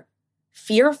more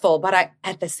fearful. But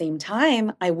at the same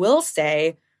time, I will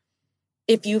say,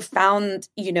 if you found,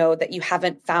 that you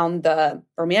haven't found the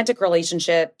romantic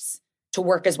relationships to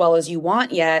work as well as you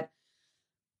want yet,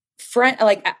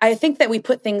 I think that we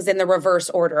put things in the reverse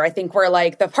order. I think we're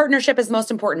like, the partnership is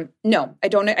most important. No, I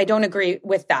don't agree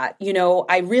with that.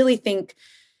 I really think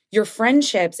your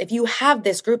friendships, if you have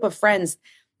this group of friends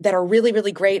that are really,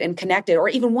 really great and connected, or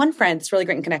even one friend that's really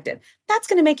great and connected, that's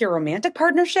going to make your romantic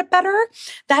partnership better.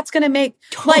 That's going to make,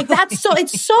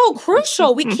 it's so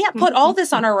crucial. We can't put all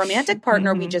this on our romantic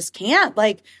partner. We just can't,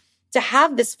 to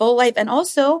have this full life. And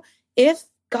also, if,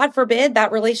 God forbid,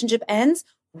 that relationship ends,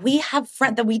 we have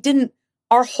friends that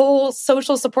our whole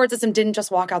social support system didn't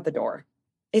just walk out the door.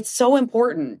 It's so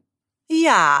important.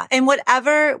 Yeah. And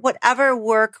whatever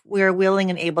work we're willing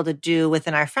and able to do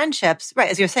within our friendships, right,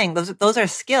 as you're saying, those are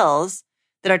skills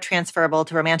that are transferable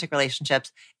to romantic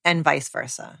relationships and vice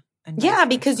versa.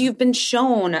 Because you've been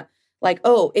shown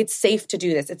it's safe to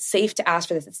do this. It's safe to ask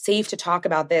for this. It's safe to talk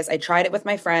about this. I tried it with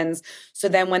my friends. So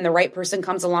then when the right person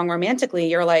comes along romantically,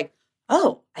 you're like,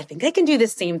 oh, I think I can do the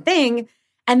same thing.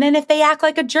 And then if they act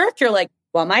like a jerk, you're like,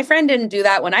 well, my friend didn't do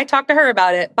that when I talked to her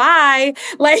about it. Bye.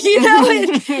 It, right.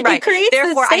 It creates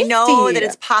Therefore, I know that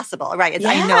it's possible. Right.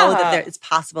 I know that it's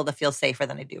possible to feel safer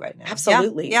than I do right now.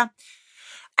 Absolutely. Yeah.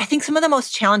 I think some of the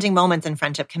most challenging moments in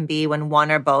friendship can be when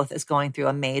one or both is going through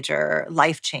a major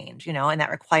life change, and that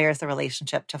requires the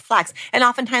relationship to flex. And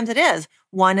oftentimes it is.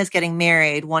 One is getting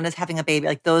married, one is having a baby,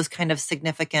 like those kind of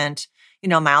significant,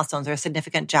 milestones or a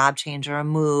significant job change or a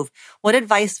move. What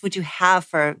advice would you have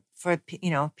for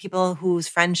people whose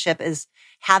friendship is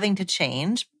having to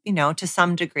change, to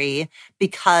some degree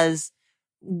because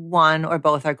one or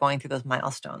both are going through those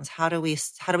milestones? How do we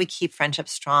keep friendship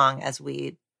strong as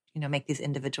we, make these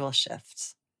individual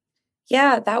shifts?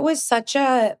 Yeah, that was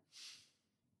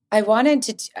I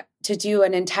wanted to do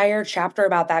an entire chapter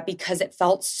about that because it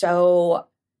felt so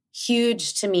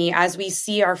huge to me as we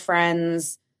see our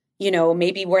friends,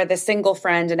 maybe we're the single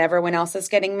friend and everyone else is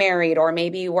getting married, or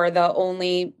maybe we're the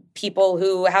only people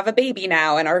who have a baby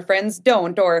now and our friends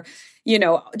don't, or,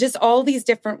 just all these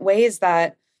different ways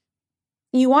that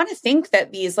you want to think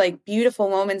that these beautiful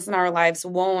moments in our lives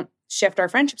won't shift our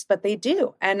friendships, but they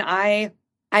do. And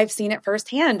I've seen it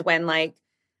firsthand when like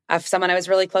if someone I was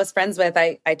really close friends with,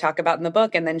 I talk about in the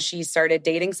book, and then she started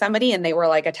dating somebody and they were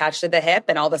like attached to the hip,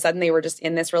 and all of a sudden they were just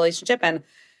in this relationship and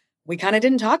we kind of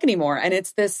didn't talk anymore. And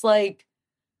it's this like,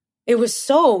 it was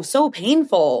so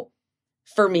painful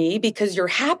for me because you're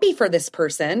happy for this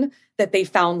person that they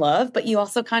found love, but you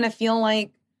also kind of feel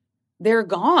like they're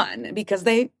gone because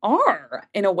they are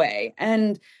in a way.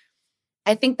 And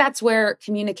I think that's where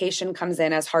communication comes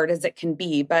in, as hard as it can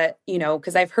be. But, you know,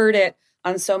 because I've heard it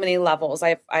on so many levels.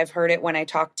 I've heard it when I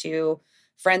talk to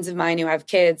friends of mine who have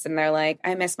kids and they're like,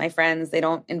 I miss my friends. They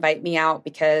don't invite me out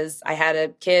because I had a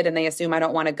kid and they assume I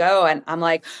don't want to go. And I'm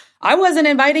like, I wasn't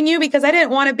inviting you because I didn't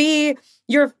want to be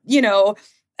your, you know,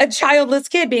 a childless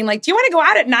kid being like, do you want to go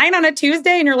out at 9 on a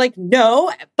Tuesday? And you're like,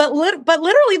 no, but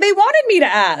literally they wanted me to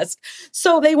ask.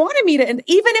 So they wanted me to, and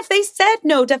even if they said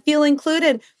no, to feel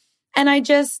included. And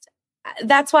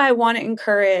that's why I want to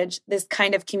encourage this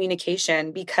kind of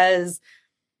communication, because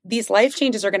these life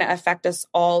changes are going to affect us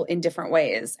all in different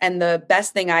ways. And the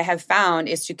best thing I have found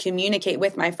is to communicate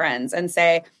with my friends and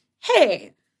say,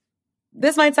 hey,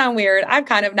 this might sound weird. I've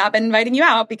kind of not been inviting you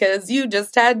out because you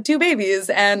just had 2 babies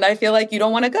and I feel like you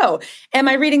don't want to go. Am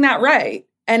I reading that right?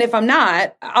 And if I'm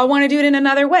not, I want to do it in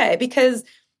another way, because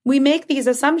we make these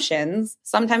assumptions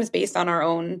sometimes based on our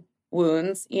own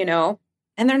wounds, you know,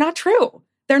 and they're not true.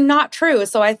 They're not true.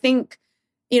 So I think,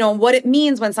 you know, what it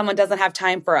means when someone doesn't have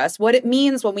time for us, what it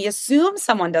means when we assume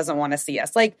someone doesn't want to see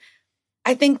us. Like,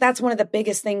 I think that's one of the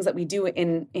biggest things that we do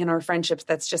in our friendships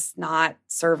that's just not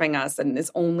serving us and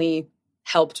is only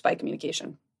helped by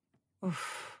communication.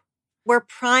 We're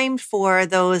primed for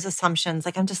those assumptions.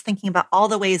 Like, I'm just thinking about all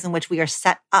the ways in which we are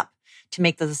set up to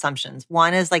make those assumptions.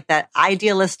 One is like that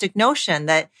idealistic notion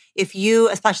that if you,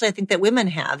 especially I think that women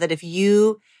have, that if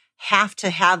you have to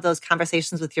have those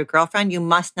conversations with your girlfriend, you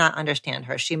must not understand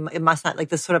her. It must not, like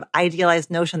this sort of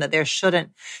idealized notion that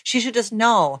she should just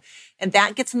know. And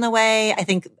that gets in the way. I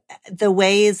think the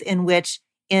ways in which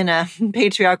in a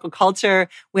patriarchal culture,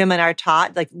 women are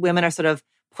taught, like women are sort of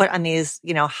put on these,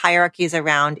 you know, hierarchies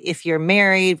around if you're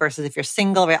married versus if you're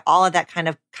single, right? All of that kind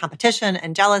of competition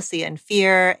and jealousy and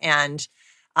fear and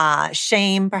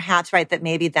shame, perhaps, right? That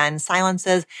maybe then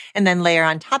silences, and then layer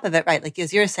on top of it, right? Like,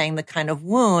 as you're saying, the kind of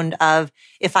wound of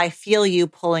if I feel you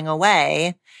pulling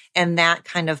away, and that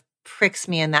kind of pricks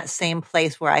me in that same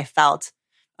place where I felt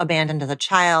abandoned as a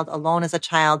child, alone as a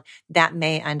child, that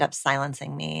may end up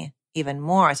silencing me even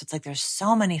more. So it's like, there's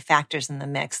so many factors in the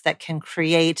mix that can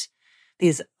create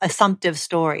these assumptive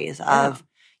stories of,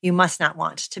 you must not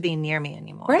want to be near me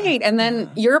anymore. Right. And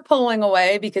then you're pulling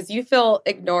away because you feel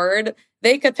ignored.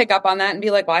 They could pick up on that and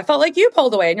be like, well, I felt like you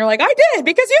pulled away. And you're like, I did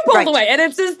because you pulled away. And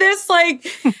it's just this like,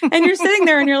 and you're sitting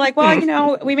there and you're like, well, you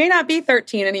know, we may not be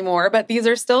 13 anymore, but these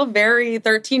are still very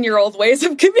 13-year-old ways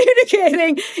of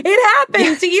communicating. It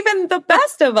happens to even the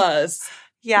best of us.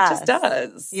 Yeah. It just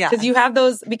does. Yeah. Because you have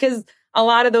those, because a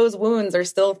lot of those wounds are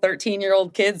still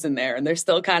 13-year-old kids in there, and they're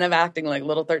still kind of acting like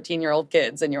little 13-year-old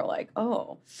kids. And you're like,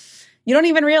 oh, you don't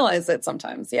even realize it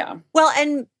sometimes. Yeah. Well,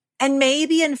 and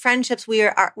maybe in friendships, we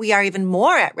are even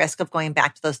more at risk of going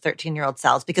back to those 13-year-old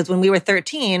selves, because when we were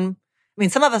 13, I mean,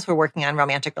 some of us were working on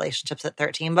romantic relationships at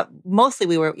 13, but mostly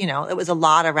we were, you know, it was a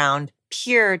lot around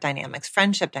peer dynamics,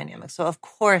 friendship dynamics. So of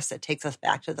course it takes us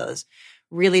back to those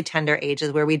really tender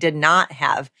ages where we did not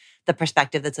have the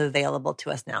perspective that's available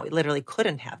to us now. We literally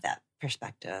couldn't have that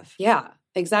perspective. Yeah,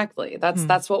 exactly.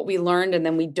 That's what we learned. And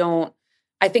then we don't,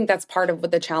 I think that's part of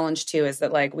what the challenge too, is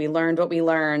that like we learned what we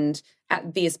learned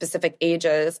at these specific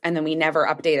ages, and then we never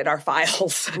updated our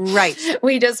files. Right.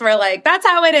 We just were like, that's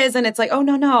how it is. And it's like, oh,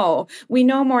 no, we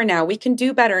know more now. We can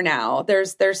do better now.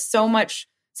 There's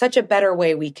such a better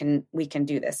way we can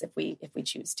do this if we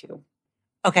choose to.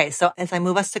 Okay, so as I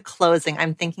move us to closing,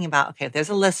 I'm thinking about, okay, if there's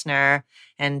a listener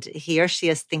and he or she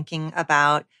is thinking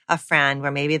about a friend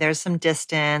where maybe there's some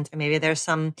distance or maybe there's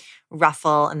some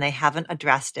ruffle and they haven't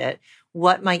addressed it,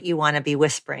 what might you want to be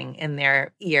whispering in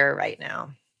their ear right now?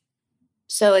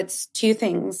 So it's 2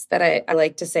 things that I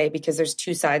like to say, because there's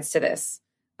 2 sides to this.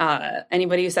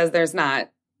 Anybody who says there's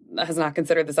not has not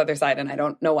considered this other side, and I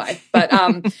don't know why. But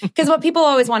because what people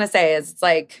always want to say is, it's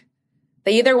like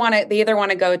they either want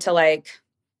to go to like,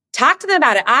 talk to them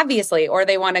about it, obviously, or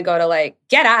they want to go to like,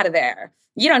 get out of there.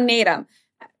 You don't need them.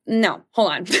 No,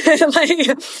 hold on. Like,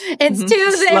 it's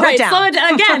Slow it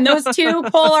down. Again, those 2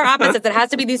 polar opposites. It has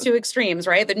to be these 2 extremes,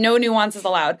 right? That no nuance is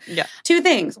allowed. Yeah. 2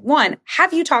 things. 1,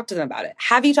 have you talked to them about it?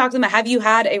 Have you talked to them? Have you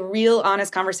had a real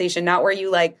honest conversation? Not where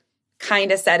you like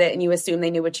kind of said it and you assume they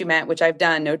knew what you meant, which I've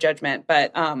done, no judgment.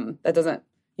 But that doesn't,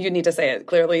 you need to say it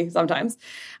clearly sometimes,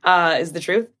 is the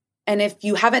truth. And if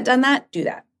you haven't done that, do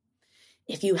that.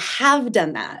 If you have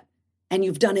done that and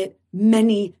you've done it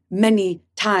many, many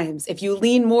times, if you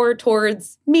lean more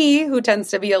towards me, who tends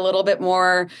to be a little bit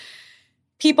more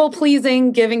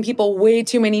people-pleasing, giving people way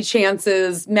too many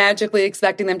chances, magically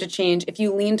expecting them to change, if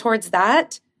you lean towards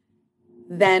that,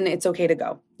 then it's okay to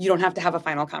go. You don't have to have a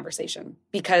final conversation,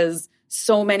 because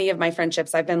so many of my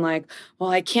friendships, I've been like, well,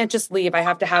 I can't just leave. I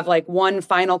have to have like one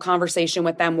final conversation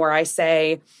with them where I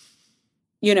say,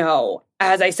 you know,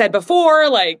 as I said before,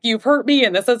 like, you've hurt me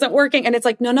and this isn't working. And it's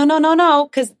like, no,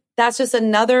 because that's just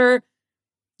another,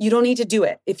 you don't need to do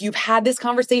it. If you've had this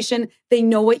conversation, they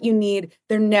know what you need.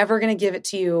 They're never going to give it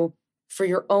to you for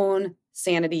your own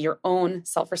sanity, your own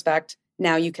self-respect.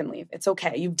 Now you can leave. It's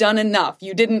okay. You've done enough.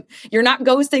 You're not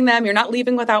ghosting them. You're not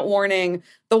leaving without warning.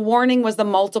 The warning was the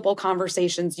multiple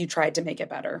conversations you tried to make it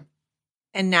better.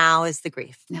 And now is the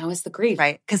grief. Now is the grief.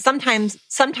 Right. Because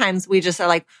sometimes we just are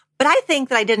like, but I think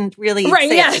that I didn't really say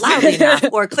it loudly enough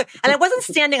or clear. And it wasn't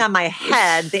standing on my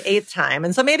head the 8th time.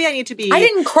 And so maybe I need to be... I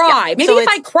didn't cry. Yeah. Maybe so if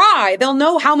I cry, they'll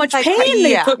know how much pain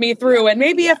they put me through. And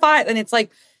maybe then it's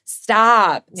like,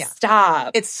 stop.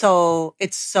 It's so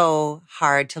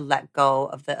hard to let go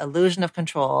of the illusion of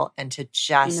control and to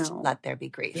just let there be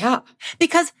grief. Yeah.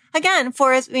 Because again,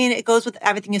 it goes with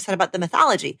everything you said about the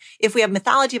mythology. If we have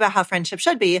mythology about how friendship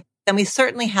should be, then we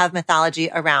certainly have mythology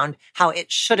around how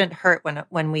it shouldn't hurt when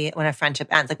a friendship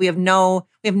ends. Like we have no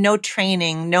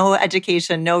training, no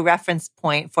education, no reference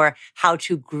point for how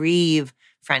to grieve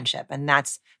friendship. And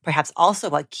that's perhaps also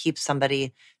what keeps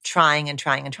somebody trying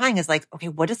is like, okay,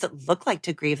 what does it look like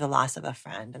to grieve the loss of a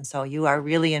friend? And so you are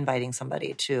really inviting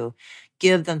somebody to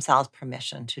give themselves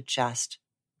permission to just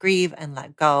grieve and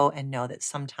let go and know that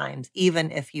sometimes,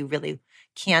 even if you really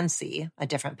can see a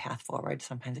different path forward,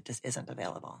 sometimes it just isn't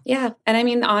available. Yeah. And I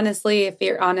mean, honestly, if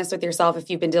you're honest with yourself,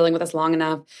 if you've been dealing with this long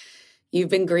enough, you've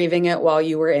been grieving it while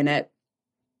you were in it.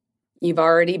 You've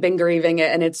already been grieving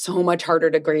it, and it's so much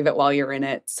harder to grieve it while you're in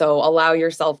it. So allow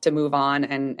yourself to move on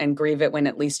and grieve it when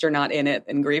at least you're not in it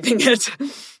and grieving it.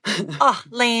 Oh,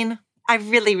 Lane, I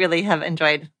really, really have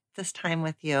enjoyed this time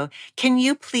with you. Can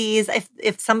you please,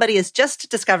 if somebody is just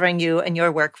discovering you and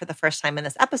your work for the first time in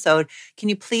this episode, can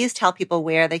you please tell people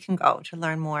where they can go to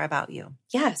learn more about you?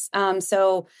 Yes.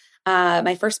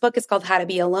 My first book is called How to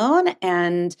Be Alone,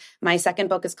 and my second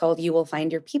book is called You Will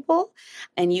Find Your People.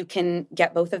 And you can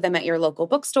get both of them at your local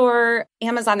bookstore.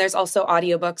 Amazon, there's also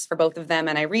audiobooks for both of them,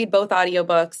 and I read both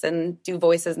audiobooks and do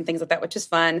voices and things like that, which is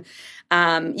fun.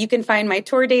 You can find my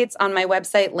tour dates on my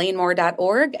website,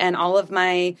 lanemore.org, and all of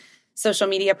my social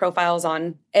media profiles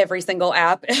on every single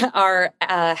app are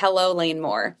Hello Lane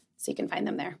Moore. So you can find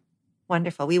them there.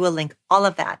 Wonderful. We will link all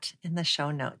of that in the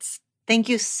show notes. Thank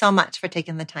you so much for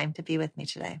taking the time to be with me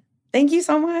today. Thank you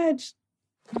so much.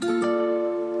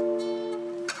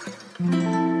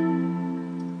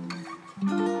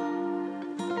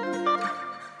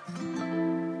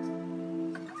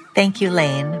 Thank you,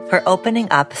 Lane, for opening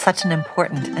up such an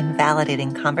important and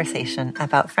validating conversation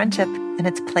about friendship and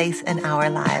its place in our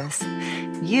lives.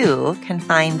 You can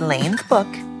find Lane's book,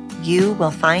 You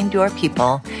Will Find Your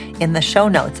People, in the show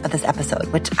notes of this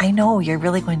episode, which I know you're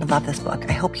really going to love this book.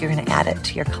 I hope you're going to add it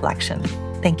to your collection.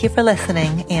 Thank you for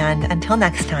listening, and until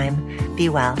next time, be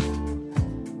well.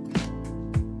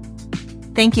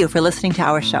 Thank you for listening to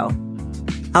our show.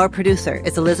 Our producer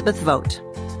is Elizabeth Vogt.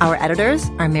 Our editors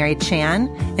are Mary Chan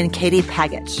and Katie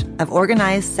Pagich of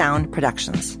Organized Sound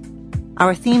Productions.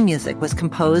 Our theme music was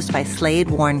composed by Slade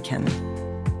Warnkin.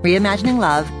 Reimagining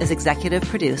Love is executive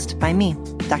produced by me,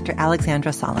 Dr.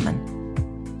 Alexandra Solomon.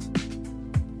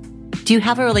 Do you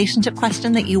have a relationship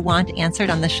question that you want answered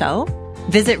on the show?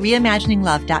 Visit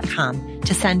reimagininglove.com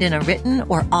to send in a written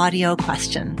or audio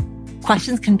question.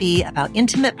 Questions can be about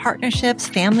intimate partnerships,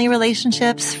 family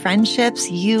relationships, friendships,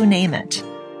 you name it.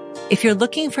 If you're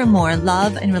looking for more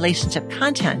love and relationship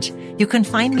content, you can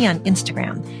find me on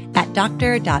Instagram at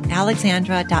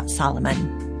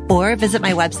dr.alexandra.solomon or visit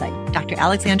my website,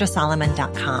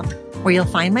 dralexandrasolomon.com, where you'll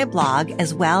find my blog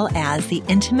as well as the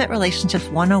Intimate Relationships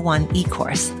 101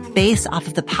 e-course based off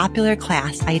of the popular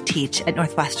class I teach at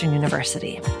Northwestern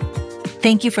University.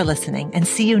 Thank you for listening, and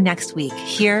see you next week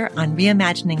here on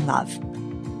Reimagining Love.